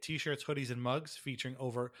can get t-shirts, hoodies, and mugs featuring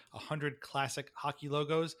over 100 classic hockey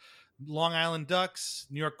logos. Long Island Ducks,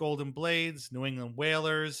 New York Golden Blades, New England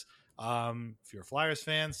Whalers. If you're a Flyers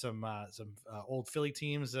fan, some old Philly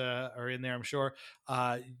teams are in there, I'm sure.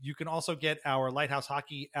 You can also get our Lighthouse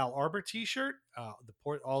Hockey Al Arbor t-shirt,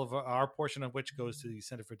 all of our portion of which goes to the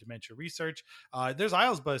Center for Dementia Research. There's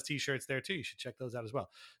Isles Buzz t-shirts there too. You should check those out as well.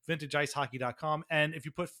 VintageIceHockey.com. And if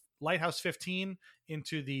you put Lighthouse 15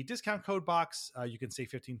 into the discount code box, you can save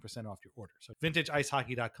 15% off your order. So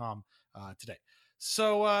VintageIceHockey.com today.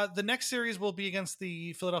 So the next series will be against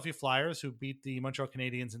the Philadelphia Flyers, who beat the Montreal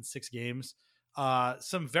Canadiens in 6 games.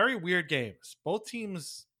 Some very weird games. Both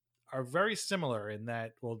teams are very similar in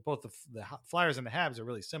that, well, both the Flyers and the Habs are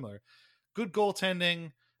really similar. Good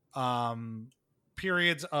goaltending,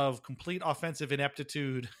 periods of complete offensive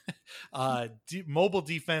ineptitude, mobile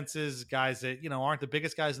defenses, guys that, aren't the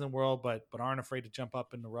biggest guys in the world, but aren't afraid to jump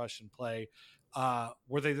up in the rush and play.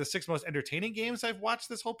 Were they the 6 most entertaining games I've watched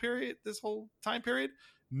this whole time period?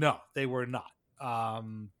 No, they were not.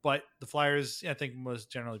 But the Flyers, I think most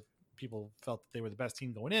generally people felt that they were the best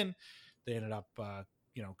team going in. They ended up,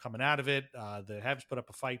 coming out of it. The Habs put up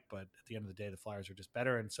a fight, but at the end of the day, the Flyers are just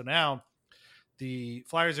better. And so now the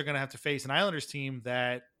Flyers are going to have to face an Islanders team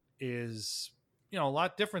that is, a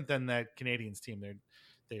lot different than that Canadiens team.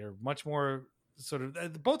 They are much more sort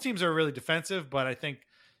of, both teams are really defensive, but I think,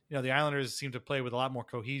 the Islanders seem to play with a lot more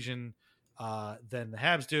cohesion than the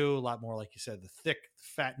Habs do. A lot more, like you said, the thick,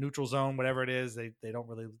 fat neutral zone, whatever it is. They don't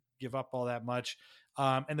really give up all that much.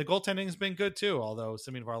 And the goaltending has been good too. Although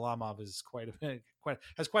Semyon Varlamov is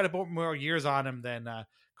has quite a bit more years on him than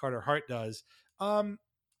Carter Hart does.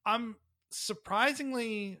 I'm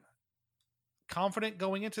surprisingly confident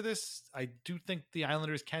going into this. I do think the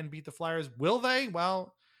Islanders can beat the Flyers. Will they?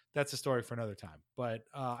 Well, that's a story for another time. But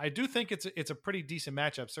I do think it's a pretty decent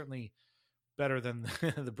matchup. Certainly better than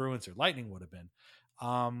the Bruins or Lightning would have been.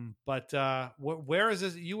 But where is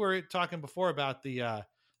this? You were talking before about the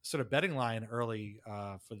sort of betting line early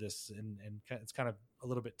for this, and it's kind of a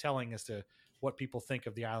little bit telling as to what people think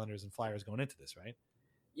of the Islanders and Flyers going into this, right?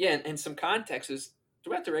 Yeah, and some context is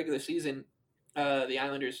throughout the regular season, the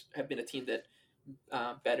Islanders have been a team that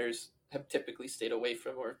bettors have typically stayed away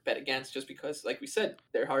from or bet against, just because, like we said,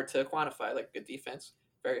 they're hard to quantify. Like good defense,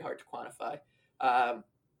 very hard to quantify.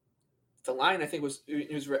 The line, I think, was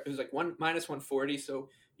like minus 140. So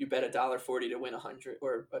you bet $1.40 to win 100,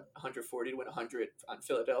 or 140 to win 100 on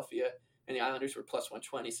Philadelphia, and the Islanders were plus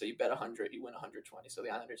 120. So you bet 100, you win 120. So the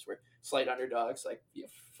Islanders were slight underdogs, like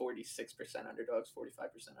 46% underdogs,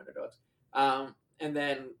 45% underdogs. And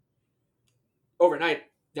then overnight,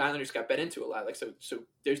 the Islanders got bet into a lot. Like, so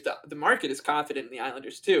there's the market is confident in the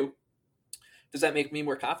Islanders too. Does that make me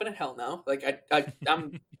more confident? Hell no. Like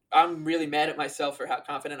I'm really mad at myself for how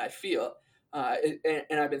confident I feel. And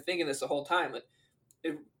I've been thinking this the whole time. Like,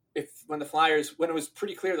 when it was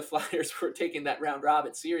pretty clear the Flyers were taking that round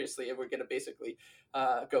robin seriously and we're going to basically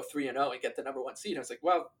go 3-0 and get the number 1 seed, I was like,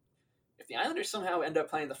 well, if the Islanders somehow end up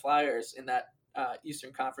playing the Flyers in that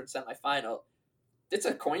Eastern Conference semifinal, it's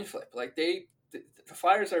a coin flip. Like the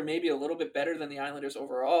Flyers are maybe a little bit better than the Islanders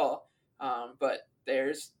overall, but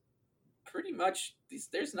there's pretty much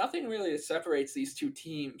there's nothing really that separates these two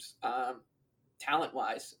teams talent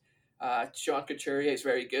wise. Sean Couturier is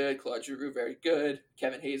very good. Claude Giroux very good.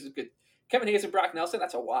 Kevin Hayes is good. Kevin Hayes and Brock Nelson,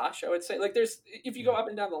 that's a wash, I would say. Like if you go up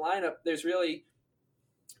and down the lineup, there's really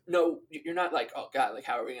you're not like, oh God, like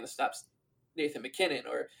how are we going to stop Nathan McKinnon,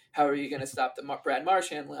 or how are you going to stop the Brad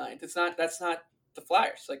Marchand line? That's not the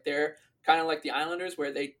Flyers. Like they're kind of like the Islanders,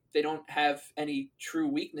 where they don't have any true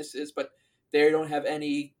weaknesses, but they don't have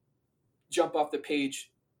any jump off the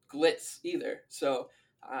page glitz either. So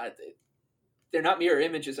they're not mirror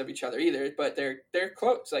images of each other either, but they're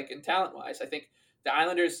close. Like in talent wise, I think the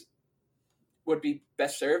Islanders would be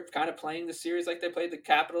best served kind of playing the series like they played the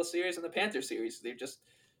Capital series and the Panther series. They just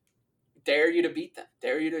dare you to beat them,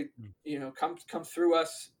 dare you to come through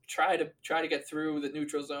us, try to get through the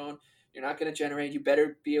neutral zone. You're not going to generate. You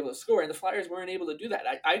better be able to score. And the Flyers weren't able to do that.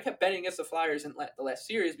 I kept betting against the Flyers in the last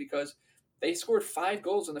series because they scored 5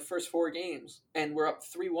 goals in the first 4 games and were up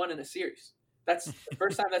 3-1 in a series. That's the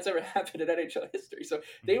first time that's ever happened in NHL history. So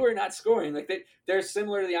they were not scoring. Like they're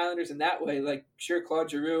similar to the Islanders in that way. Like sure,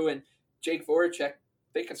 Claude Giroux and Jake Voracek,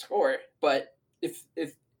 they can score, but if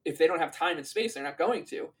they don't have time and space, they're not going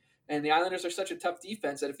to. And the Islanders are such a tough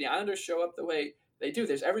defense that if the Islanders show up the way they do,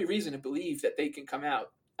 there's every reason to believe that they can come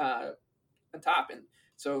out on top. And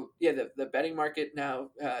so, yeah, the betting market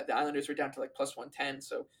now, the Islanders were down to like plus 110.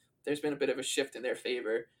 So there's been a bit of a shift in their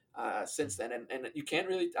favor since then. And you can't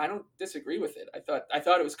really, I don't disagree with it. I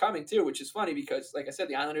thought it was coming too, which is funny because, like I said,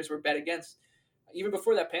 the Islanders were bet against even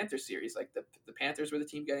before that Panthers series. Like the Panthers were the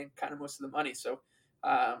team getting kind of most of the money. So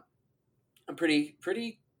I'm pretty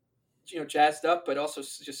jazzed up, but also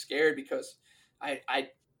just scared because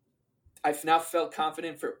I've now felt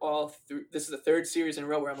confident for all through. This is the 3rd series in a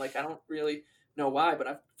row where I'm like, I don't really know why, but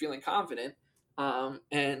I'm feeling confident.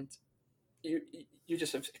 And you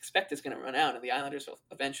just expect it's going to run out, and the Islanders will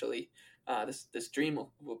eventually. This dream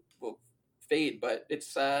will fade, but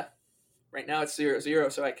it's right now it's 0-0,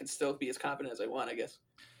 so I can still be as confident as I want, I guess.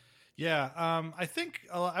 Yeah, I think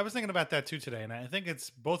I was thinking about that too today, and I think it's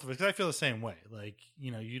both of us because I feel the same way. Like,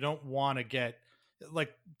 you don't want to get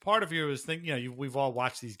like part of you is thinking, we've all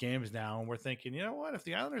watched these games now, and we're thinking, you know what, if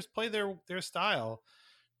the Islanders play their style,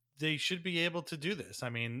 they should be able to do this. I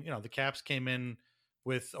mean, the Caps came in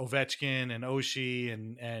with Ovechkin and Oshie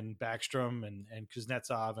and Backstrom and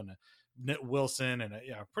Kuznetsov and Wilson and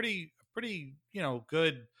a pretty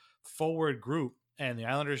good forward group. And the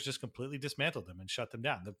Islanders just completely dismantled them and shut them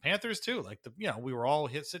down. The Panthers too, like we were all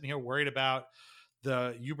sitting here worried about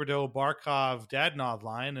the Huberdeau, Barkov, Dadonov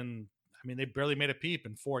line, and I mean they barely made a peep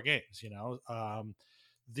in 4 games.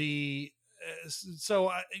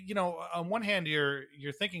 So on one hand you're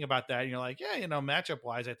thinking about that, and you're like, yeah, matchup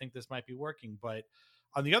wise, I think this might be working. But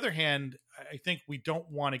on the other hand, I think we don't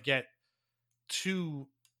want to get too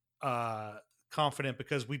confident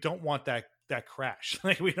because we don't want that crash.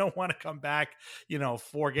 Like we don't want to come back,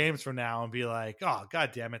 4 games from now and be like, oh,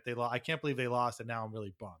 God damn it, they lost. I can't believe they lost, and now I'm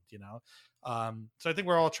really bummed, So I think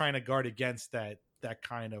we're all trying to guard against that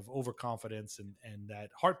kind of overconfidence and that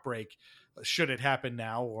heartbreak should it happen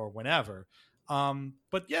now or whenever.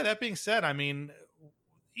 But yeah, that being said, I mean,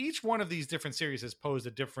 each one of these different series has posed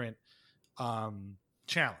a different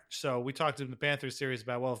challenge. So we talked in the Panthers series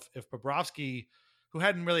about, well, if Bobrovsky, who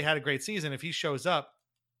hadn't really had a great season, if he shows up,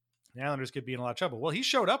 the Islanders could be in a lot of trouble. Well, he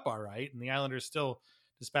showed up all right, and the Islanders still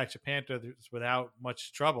dispatched the Panthers without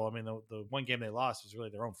much trouble. I mean, the one game they lost was really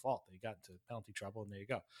their own fault. They got into penalty trouble, and there you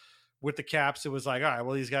go. With the Caps, it was like, all right,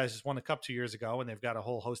 well, these guys just won the Cup 2 years ago, and they've got a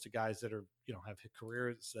whole host of guys that are, have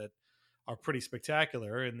careers that are pretty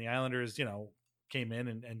spectacular. And the Islanders, came in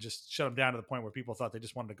and just shut them down to the point where people thought they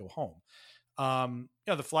just wanted to go home.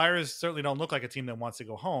 The Flyers certainly don't look like a team that wants to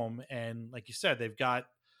go home. And like you said, they've got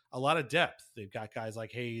a lot of depth. They've got guys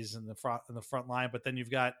like Hayes in the front line, but then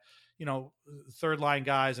you've got, 3rd line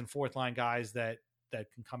guys and 4th line guys that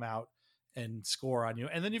can come out and score on you.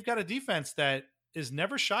 And then you've got a defense that is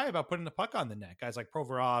never shy about putting the puck on the net. Guys like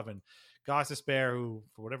Provorov and Gostisbehere, who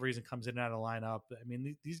for whatever reason comes in and out of the lineup. I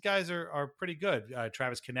mean, these guys are pretty good.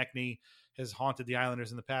 Travis Konechny has haunted the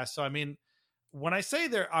Islanders in the past. So, I mean, when I say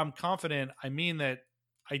I'm confident, I mean that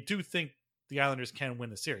I do think the Islanders can win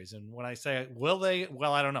the series. And when I say will they,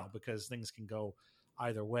 well, I don't know, because things can go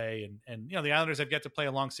either way. And the Islanders have yet to play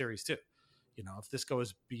a long series too. If this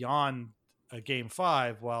goes beyond a game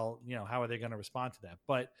 5, well, how are they going to respond to that?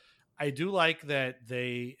 But I do like that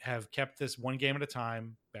they have kept this one game at a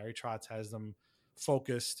time. Barry Trotz has them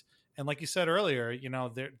focused. And like you said earlier,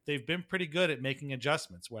 they've been pretty good at making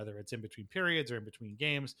adjustments, whether it's in between periods or in between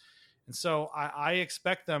games. And so I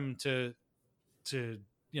expect them to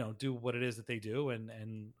do what it is that they do,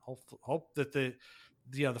 and hope that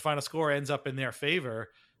the final score ends up in their favor.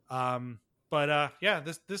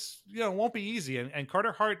 This won't be easy. And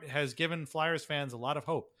Carter Hart has given Flyers fans a lot of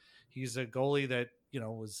hope. He's a goalie that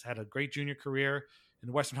had a great junior career in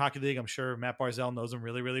the Western Hockey League. I'm sure Matt Barzal knows him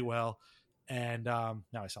really, really well. And now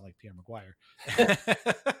I sound like Pierre Maguire.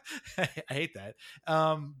 I hate that.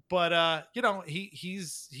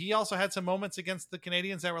 He also had some moments against the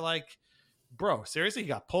Canadians that were like, bro, seriously, he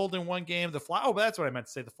got pulled in one game. But that's what I meant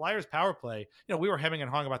to say. The Flyers power play, we were hemming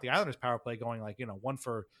and hawing about the Islanders power play going 1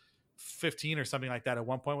 for 15 or something like that at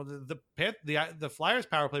one point. The Flyers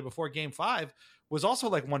power play before game 5 was also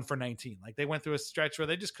 1 for 19. They went through a stretch where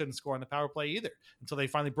they just couldn't score on the power play either until they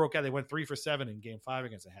finally broke out. They went 3 for 7 in game 5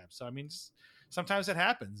 against the Habs. So, sometimes it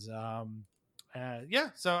happens. So,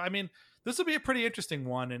 this will be a pretty interesting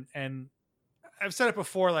one. And I've said it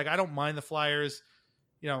before, I don't mind the Flyers.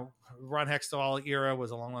 Ron Hextall era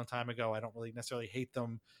was a long, long time ago. I don't really necessarily hate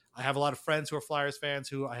them. I have a lot of friends who are Flyers fans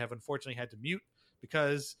who I have unfortunately had to mute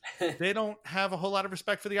because they don't have a whole lot of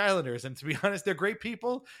respect for the Islanders. And to be honest, they're great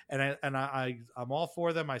people, and I'm all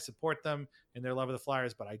for them. I support them in their love of the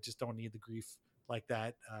Flyers, but I just don't need the grief like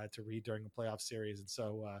that to read during a playoff series. And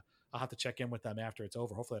so I'll have to check in with them after it's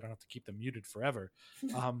over. Hopefully I don't have to keep them muted forever.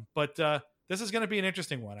 But this is going to be an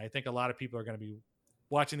interesting one. I think a lot of people are going to be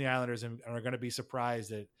watching the Islanders and are going to be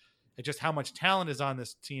surprised at just how much talent is on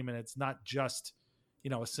this team. And it's not just,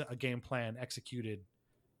 a game plan executed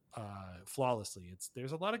flawlessly.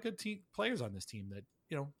 There's a lot of good players on this team that,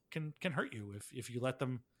 can hurt you if you let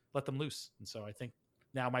them loose. And so I think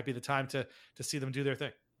now might be the time to see them do their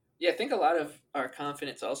thing. Yeah. I think a lot of our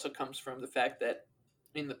confidence also comes from the fact that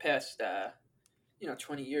in the past,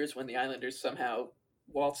 20 years, when the Islanders somehow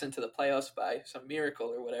waltz into the playoffs by some miracle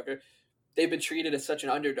or whatever, they've been treated as such an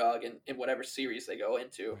underdog in whatever series they go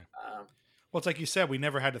into. Well, it's like you said, we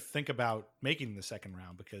never had to think about making the second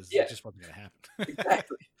round because it just wasn't going to happen.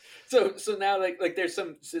 Exactly. So now there's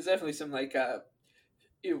definitely some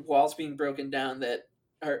walls being broken down that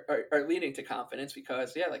are leading to confidence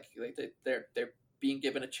because they're being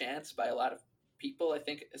given a chance by a lot of people. I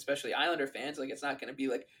think especially Islander fans, it's not going to be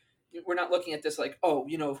we're not looking at this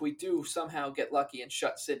if we do somehow get lucky and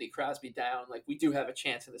shut Sidney Crosby down, we do have a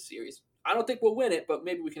chance in the series. I don't think we'll win it, but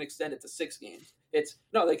maybe we can extend it to 6 games. They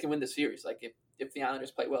can win the series. If the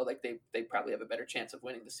Islanders play well, they probably have a better chance of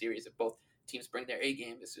winning the series if both teams bring their A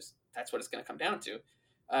game. That's what it's going to come down to.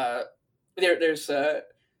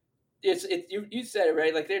 You said it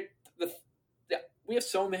right. We have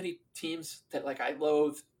so many teams that I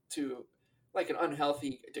loathe to an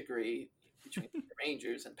unhealthy degree between the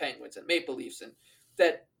Rangers and Penguins and Maple Leafs, and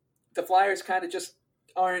that the Flyers kind of just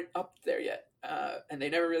aren't up there yet. And they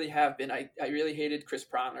never really have been. I really hated Chris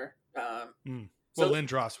Pronger.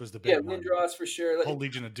 Lindros was the big one. Lindros for sure. The whole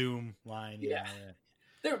Legion of Doom line. Yeah.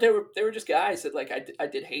 They were just guys that I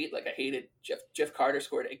did hate. I hated Jeff Carter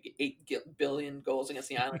scored 8 billion goals against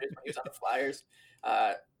the Islanders when he was on the Flyers.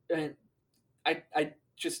 And I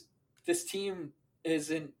just, this team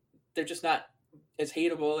they're just not as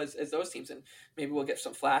hateable as those teams. And maybe we'll get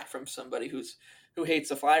some flack from somebody who hates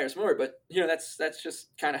the Flyers more, but that's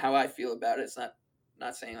just kind of how I feel about it. It's not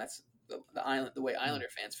saying that's the way Islander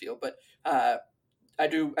fans feel, but I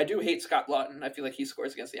do hate Scott Laughton. I feel like he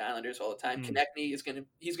scores against the Islanders all the time. Konechny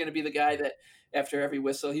he's gonna be the guy that after every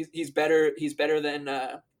whistle he's better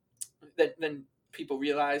than people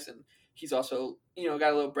realize, and he's also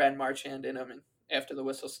got a little Brad Marchand in him and after the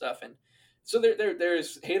whistle stuff, and so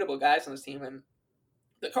there's hateable guys on this team. And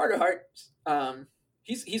the Carter Hart,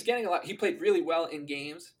 he's getting a lot. He played really well in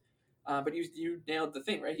games, but you nailed the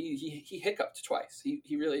thing, right? He hiccuped twice.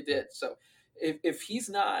 He really did. So if he's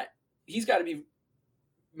not, he's got to be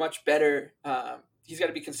much better. He's got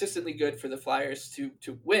to be consistently good for the Flyers to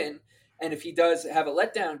win. And if he does have a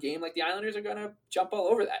letdown game, the Islanders are going to jump all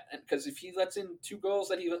over that. And because if he lets in 2 goals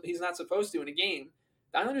that he's not supposed to in a game,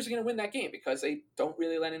 the Islanders are going to win that game because they don't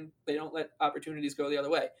really let opportunities go the other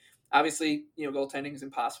way. Obviously, goaltending is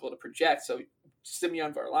impossible to project. So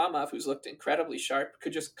Semyon Varlamov, who's looked incredibly sharp,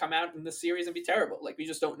 could just come out in the series and be terrible. We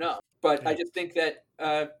just don't know. But I just think that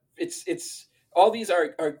it's all these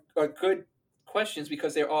are good questions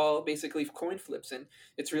because they're all basically coin flips, and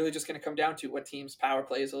it's really just going to come down to what team's power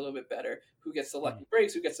play is a little bit better, who gets the lucky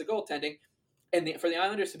breaks, who gets the goaltending. And for the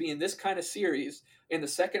Islanders to be in this kind of series in the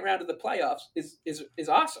second round of the playoffs is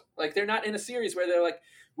awesome. Like, they're not in a series where they're like,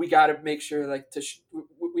 we got to make sure like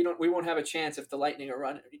we won't have a chance if the Lightning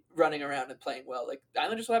are running around and playing well. Like, the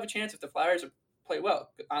Islanders will have a chance if the Flyers play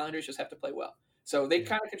well. The Islanders just have to play well. So they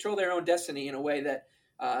kind of control their own destiny in a way that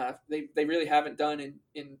they really haven't done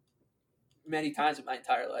in many times in my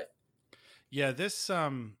entire life. Yeah, this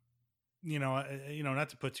not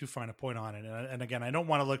to put too fine a point on it. And again, I don't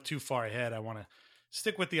want to look too far ahead. I want to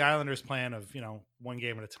stick with the Islanders' plan of, one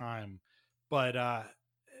game at a time. But,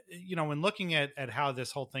 when looking at how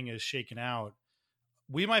this whole thing is shaken out,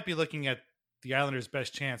 we might be looking at the Islanders'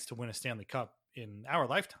 best chance to win a Stanley Cup in our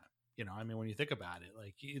lifetime. When you think about it,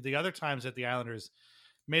 like the other times that the Islanders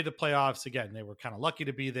made the playoffs, again, they were kind of lucky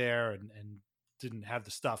to be there and didn't have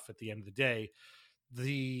the stuff at the end of the day.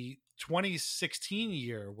 The 2016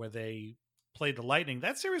 year where they played the Lightning,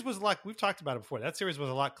 that series was we've talked about it before. That series was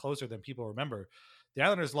a lot closer than people remember. The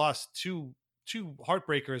Islanders lost two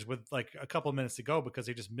heartbreakers with like a couple of minutes to go because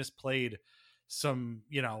they just misplayed some,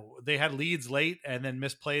 they had leads late and then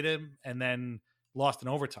misplayed him and then lost in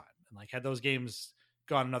overtime. And like, had those games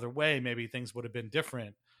gone another way, maybe things would have been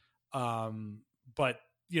different. But,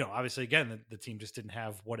 obviously again, the team just didn't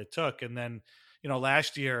have what it took. And then,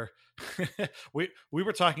 last year we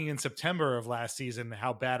were talking in September of last season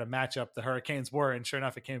how bad a matchup the Hurricanes were, and sure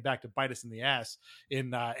enough, it came back to bite us in the ass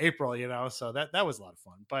in April. So that was a lot of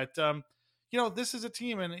fun. But this is a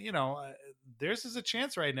team, and there's a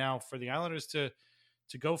chance right now for the Islanders to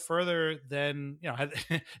go further than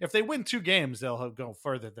if they win 2 games, they'll go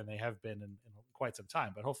further than they have been in quite some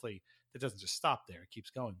time. But hopefully, it doesn't just stop there; it keeps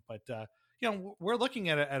going. But we're looking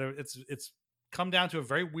at it's come down to a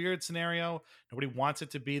very weird scenario. Nobody wants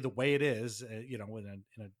it to be the way it is,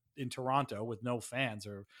 in Toronto with no fans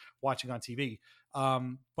or watching on TV.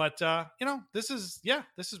 But this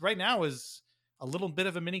is right now is a little bit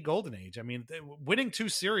of a mini golden age. I mean, winning 2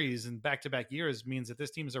 series in back-to-back years means that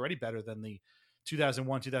this team is already better than the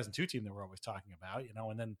 2001, 2002 team that we're always talking about,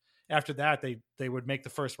 and then after that, they would make the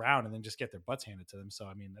first round and then just get their butts handed to them. So,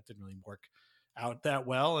 I mean, that didn't really work out that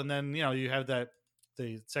well. And then, you have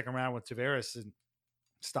the second round with Tavares and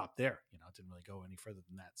stop there. It didn't really go any further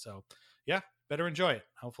than that. So yeah, better enjoy it.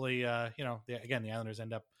 Hopefully, the Islanders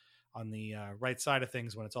end up on the right side of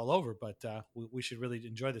things when it's all over, but we should really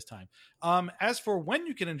enjoy this time. As for when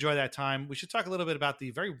you can enjoy that time, we should talk a little bit about the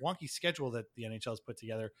very wonky schedule that the NHL has put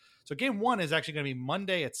together. So game 1 is actually going to be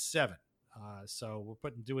Monday at 7. So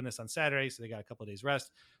we're doing this on Saturday, so they got a couple of days rest.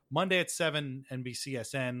 Monday at 7,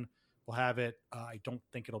 NBCSN will have it. I don't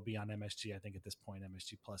think it'll be on MSG. I think at this point,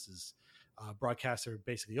 MSG Plus's broadcasts are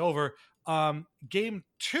basically over. Game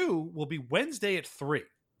 2 will be Wednesday at 3,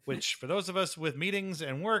 which for those of us with meetings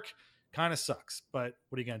and work kind of sucks, but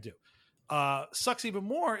what are you going to do? Sucks even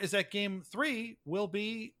more is that game 3 will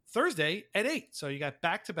be Thursday at 8. So you got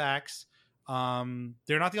back-to-backs.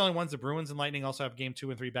 They're not the only ones. The Bruins and Lightning also have game 2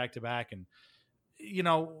 and 3 back-to-back. And,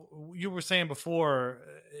 you were saying before,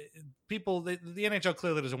 people, the NHL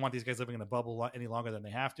clearly doesn't want these guys living in a bubble any longer than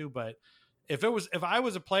they have to. But if I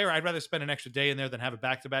was a player, I'd rather spend an extra day in there than have a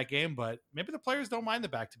back-to-back game. But maybe the players don't mind the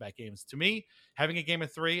back-to-back games. To me, having a game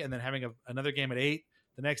at 3 and then having another game at 8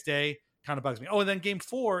 the next day kind of bugs me. Oh, and then game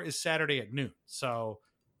 4 is Saturday at noon. So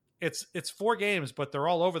it's 4 games, but they're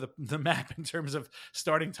all over the map in terms of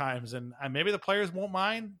starting times. And maybe the players won't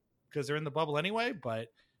mind because they're in the bubble anyway. But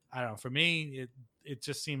I don't know. For me, it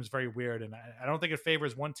just seems very weird. And I don't think it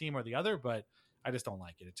favors one team or the other, but I just don't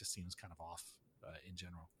like it. It just seems kind of off in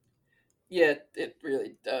general. Yeah, it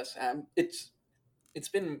really does. It's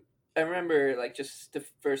been, I remember like just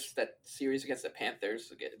that series against the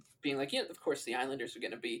Panthers being like, of course the Islanders are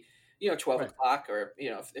going to be, 12 o'clock, or,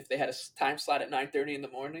 if they had a time slot at 9:30 in the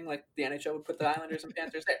morning, like the NHL would put the Islanders and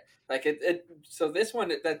Panthers there. Like so this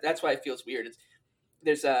one, that's why it feels weird.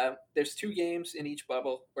 There's 2 games in each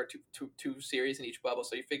bubble, or two series in each bubble.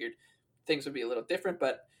 So you figured things would be a little different,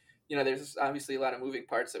 but there's obviously a lot of moving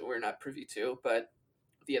parts that we're not privy to, but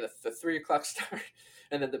the 3 o'clock start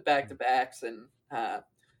and then the back-to-backs, and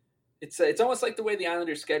it's almost like the way the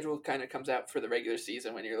Islanders schedule kind of comes out for the regular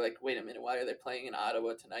season, when you're like, wait a minute, why are they playing in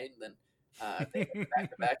Ottawa tonight? And then they go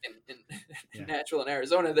back-to-back in Nashville and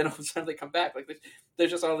Arizona, and then all of a sudden they come back. Like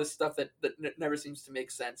there's just all this stuff that never seems to make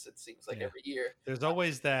sense. It seems like every year. There's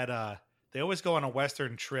always that they always go on a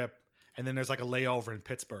Western trip, and then there's like a layover in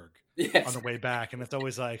Pittsburgh on the way back, and it's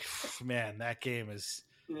always like, man, that game is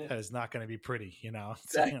not going to be pretty,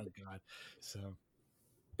 Exactly. Oh God.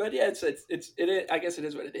 But yeah, it is, I guess it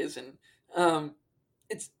is what it is. And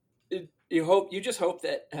you just hope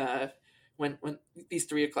that when these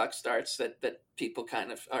 3:00 starts that people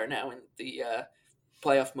kind of are now in the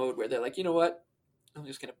playoff mode where they're like, you know what, I'm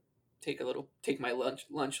just gonna take my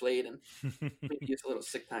lunch late and maybe use a little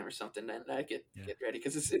sick time or something, and get ready,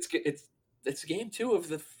 because it's game 2 of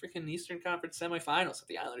the freaking Eastern Conference semifinals that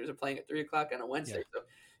the Islanders are playing at 3:00 on a Wednesday, so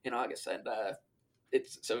in August, and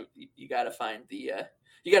it's so you got to find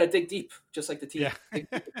you got to dig deep, just like the team. Dig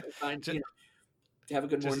deep to find, to have a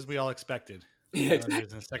good morning. Just as we all expected. Yeah, exactly. In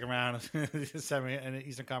the second round of the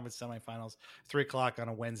Eastern Conference semifinals, 3:00 on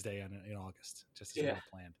a Wednesday in August, just as we all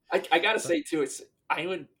planned. I got to say too,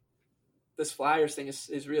 this Flyers thing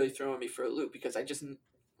is really throwing me for a loop, because I just,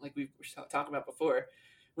 like we were talking about before,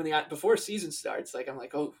 before season starts, like I'm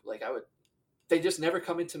like, they just never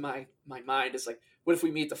come into my mind. It's like, what if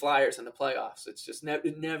we meet the Flyers in the playoffs? It's just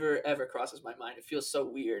it never ever crosses my mind. It feels so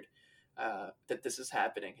weird that this is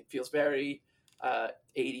happening. It feels very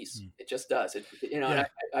 80s. It just does.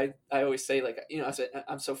 I always say, like,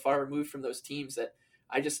 I'm so far removed from those teams that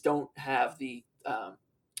I just don't have the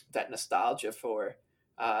that nostalgia for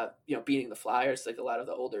beating the Flyers like a lot of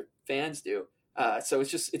the older fans do. So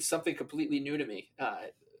it's something completely new to me,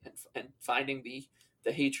 and finding the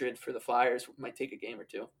hatred for the Flyers might take a game or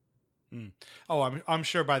two. Oh, I'm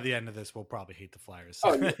sure by the end of this we'll probably hate the Flyers.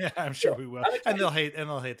 Oh, yeah. I'm sure we will, and they'll hate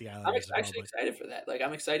the Islanders. I'm actually excited for that. Like,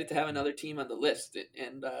 I'm excited to have another team on the list,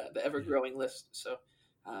 and the ever-growing list. So,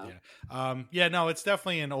 no, it's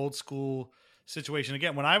definitely an old school situation.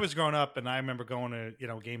 Again, when I was growing up, and I remember going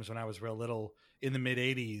to games when I was real little in the mid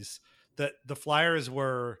 '80s, that the Flyers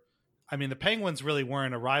were, I mean, the Penguins really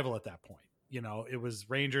weren't a rival at that point. It was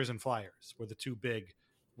Rangers and Flyers were the two big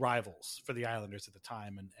rivals for the Islanders at the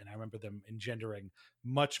time, and I remember them engendering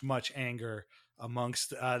much anger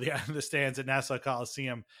amongst the stands at Nassau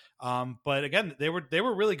Coliseum. But again, they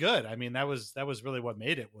were really good. I mean, that was really what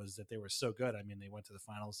made it, was that they were so good. I mean, they went to the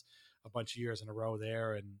finals a bunch of years in a row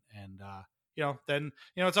there, and then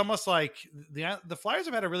it's almost like the Flyers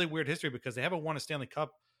have had a really weird history, because they haven't won a Stanley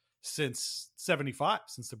Cup since '75,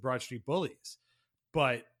 since the Broad Street Bullies.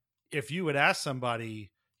 But if you would ask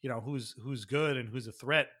somebody, who's good and who's a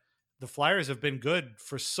threat, the Flyers have been good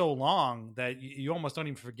for so long that you almost don't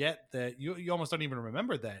even forget that, you almost don't even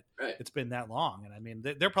remember that it's been that long. And I mean,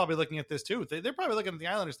 they're probably looking at this too. They're probably looking at the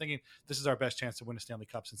Islanders thinking, this is our best chance to win a Stanley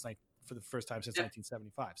Cup for the first time since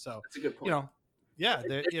 1975. So that's a good point.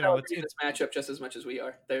 They're it's this matchup just as much as we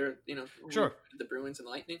are. They're sure, the Bruins and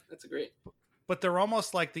Lightning. That's great. But they're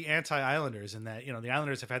almost like the anti-Islanders in that, the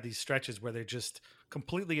Islanders have had these stretches where they're just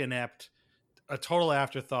completely inept, a total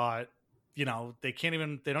afterthought. They don't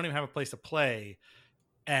even have a place to play,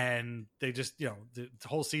 and they just, the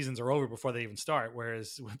whole seasons are over before they even start.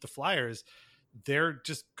 Whereas with the Flyers, they're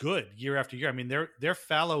just good year after year. I mean, their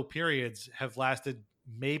fallow periods have lasted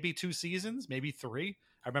maybe 2 seasons, maybe 3.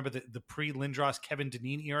 I remember the pre-Lindros Kevin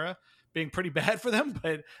Dineen era being pretty bad for them,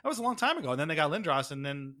 but that was a long time ago. And then they got Lindros and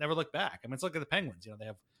then never looked back. I mean, let's look at the Penguins. They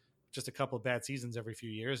have just a couple of bad seasons every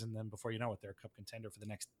few years, and then before you know it, they're a Cup contender for the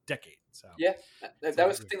next decade. So yeah, that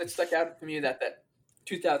was the thing that stuck out for me, that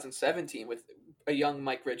 2017 with a young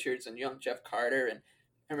Mike Richards and young Jeff Carter, and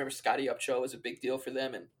I remember Scotty Upshaw was a big deal for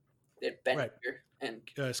them, and they had Ben here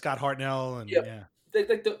and Scott Hartnell, and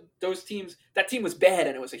those teams. That team was bad,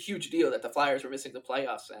 and it was a huge deal that the Flyers were missing the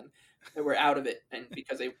playoffs, and they were out of it, and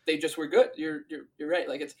because they just were good. You're right.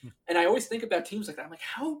 Like, it's, and I always think about teams like that. I'm like,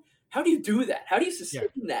 how do you do that? How do you sustain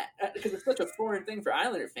that? Because it's such a foreign thing for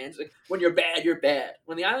Islander fans. Like, when you're bad, you're bad.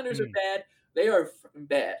 When the Islanders are bad, they are fucking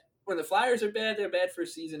bad. When the Flyers are bad, they're bad for a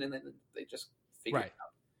season, and then they just figure it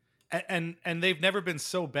out. And they've never been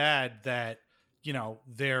so bad that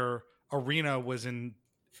their arena was in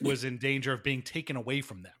danger of being taken away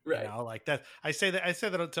from them. Right. Like that. I say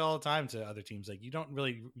that all the time to other teams. Like, you don't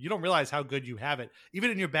realize how good you have it,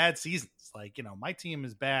 even in your bad seasons. Like, my team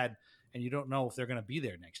is bad, and you don't know if they're going to be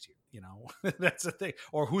there next year. That's the thing,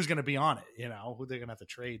 or who's going to be on it, who they're going to have to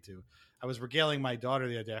trade to. I was regaling my daughter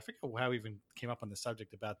the other day. I forget how we even came up on the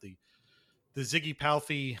subject about the Ziggy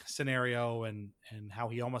Palffy scenario and how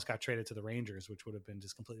he almost got traded to the Rangers, which would have been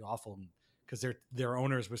just completely awful, because their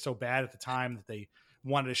owners were so bad at the time that they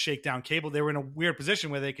wanted to shake down cable. They were in a weird position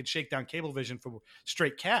where they could shake down Cablevision for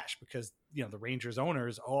straight cash, because the Rangers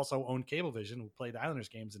owners also owned Cablevision, who played Islanders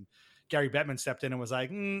games, and Gary Bettman stepped in and was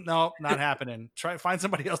like, no, not happening. Find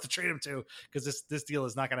somebody else to trade him to, because this deal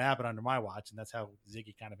is not going to happen under my watch. And that's how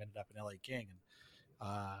Ziggy kind of ended up in LA King.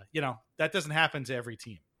 And that doesn't happen to every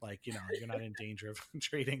team. Like, you're not in danger of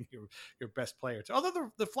trading your best player.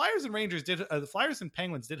 Although the Flyers and Rangers the Flyers and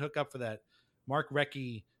Penguins did hook up for that Mark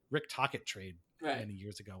Recchi, Rick Tocchet trade many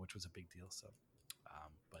years ago, which was a big deal. So,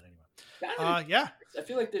 but anyway, I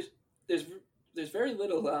feel like there's very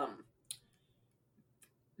little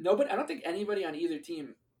nobody. I don't think anybody on either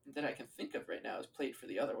team that I can think of right now has played for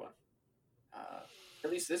the other one. At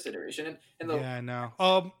least this iteration. And yeah, I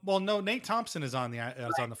know. Well, no, Nate Thompson is on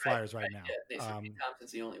the Flyers right now. Yeah, Nate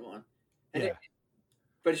Thompson's the only one. And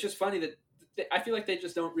but it's just funny that I feel like they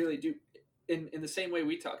just don't really do in the same way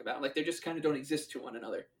we talk about. Like they just kind of don't exist to one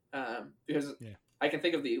another. Because I can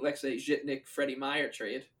think of the Alexei Zhitnik, Freddie Meyer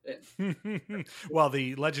trade. Well,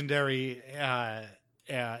 the legendary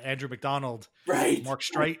Andrew McDonald, right? Mark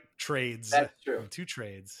Streit trades. That's true. 2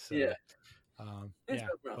 trades. So, yeah.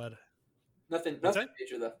 But nothing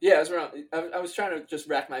major though. Yeah, I was wrong. I was trying to just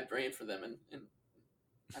rack my brain for them, and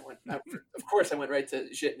I went. Of course, I went right to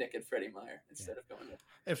Zhitnik and Freddie Meyer instead of going to.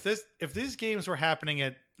 If these games were happening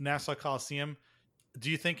at Nassau Coliseum,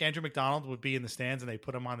 do you think Andrew McDonald would be in the stands and they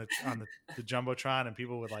put him on the jumbotron and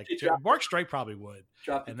people would like? Mark Streit probably would,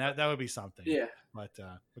 and that would be something. Yeah, but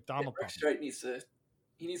McDonald. Mark Streit needs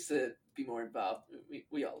to be more involved.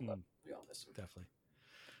 We all miss him. Definitely.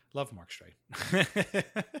 Love Mark Streit.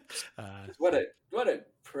 What a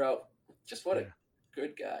pro! Just what a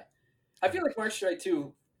good guy. I feel like Mark Streit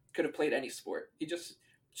too could have played any sport. He just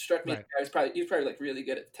struck me. He's probably like really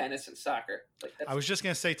good at tennis and soccer. Like I was just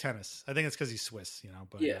gonna say tennis. I think it's because he's Swiss,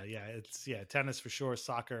 But it's tennis for sure.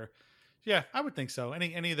 Soccer, I would think so.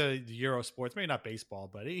 Any of the Euro sports, maybe not baseball,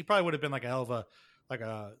 but he probably would have been like a hell of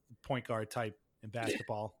a point guard type in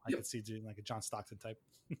basketball. I could see doing like a John Stockton type.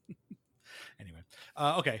 Anyway,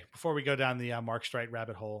 okay. Before we go down the Mark Streit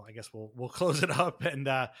rabbit hole, I guess we'll close it up and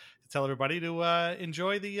tell everybody to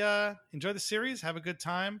enjoy the series, have a good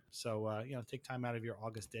time. So take time out of your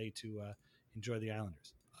August day to enjoy the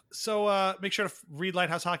Islanders. So make sure to read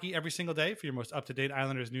Lighthouse Hockey every single day for your most up-to-date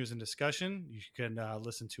Islanders news and discussion. You can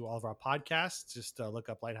listen to all of our podcasts. Just look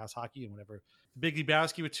up Lighthouse Hockey and whatever. Big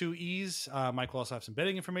Lebowski with 2 E's. Mike will also have some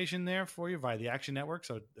betting information there for you via the Action Network.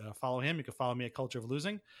 So follow him. You can follow me at Culture of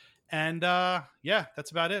Losing. And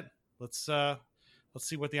that's about it. Let's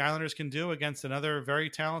see what the Islanders can do against another very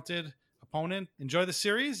talented opponent. Enjoy the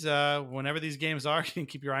series. Whenever these games are, you can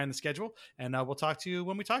keep your eye on the schedule. And we'll talk to you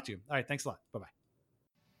when we talk to you. All right. Thanks a lot. Bye-bye.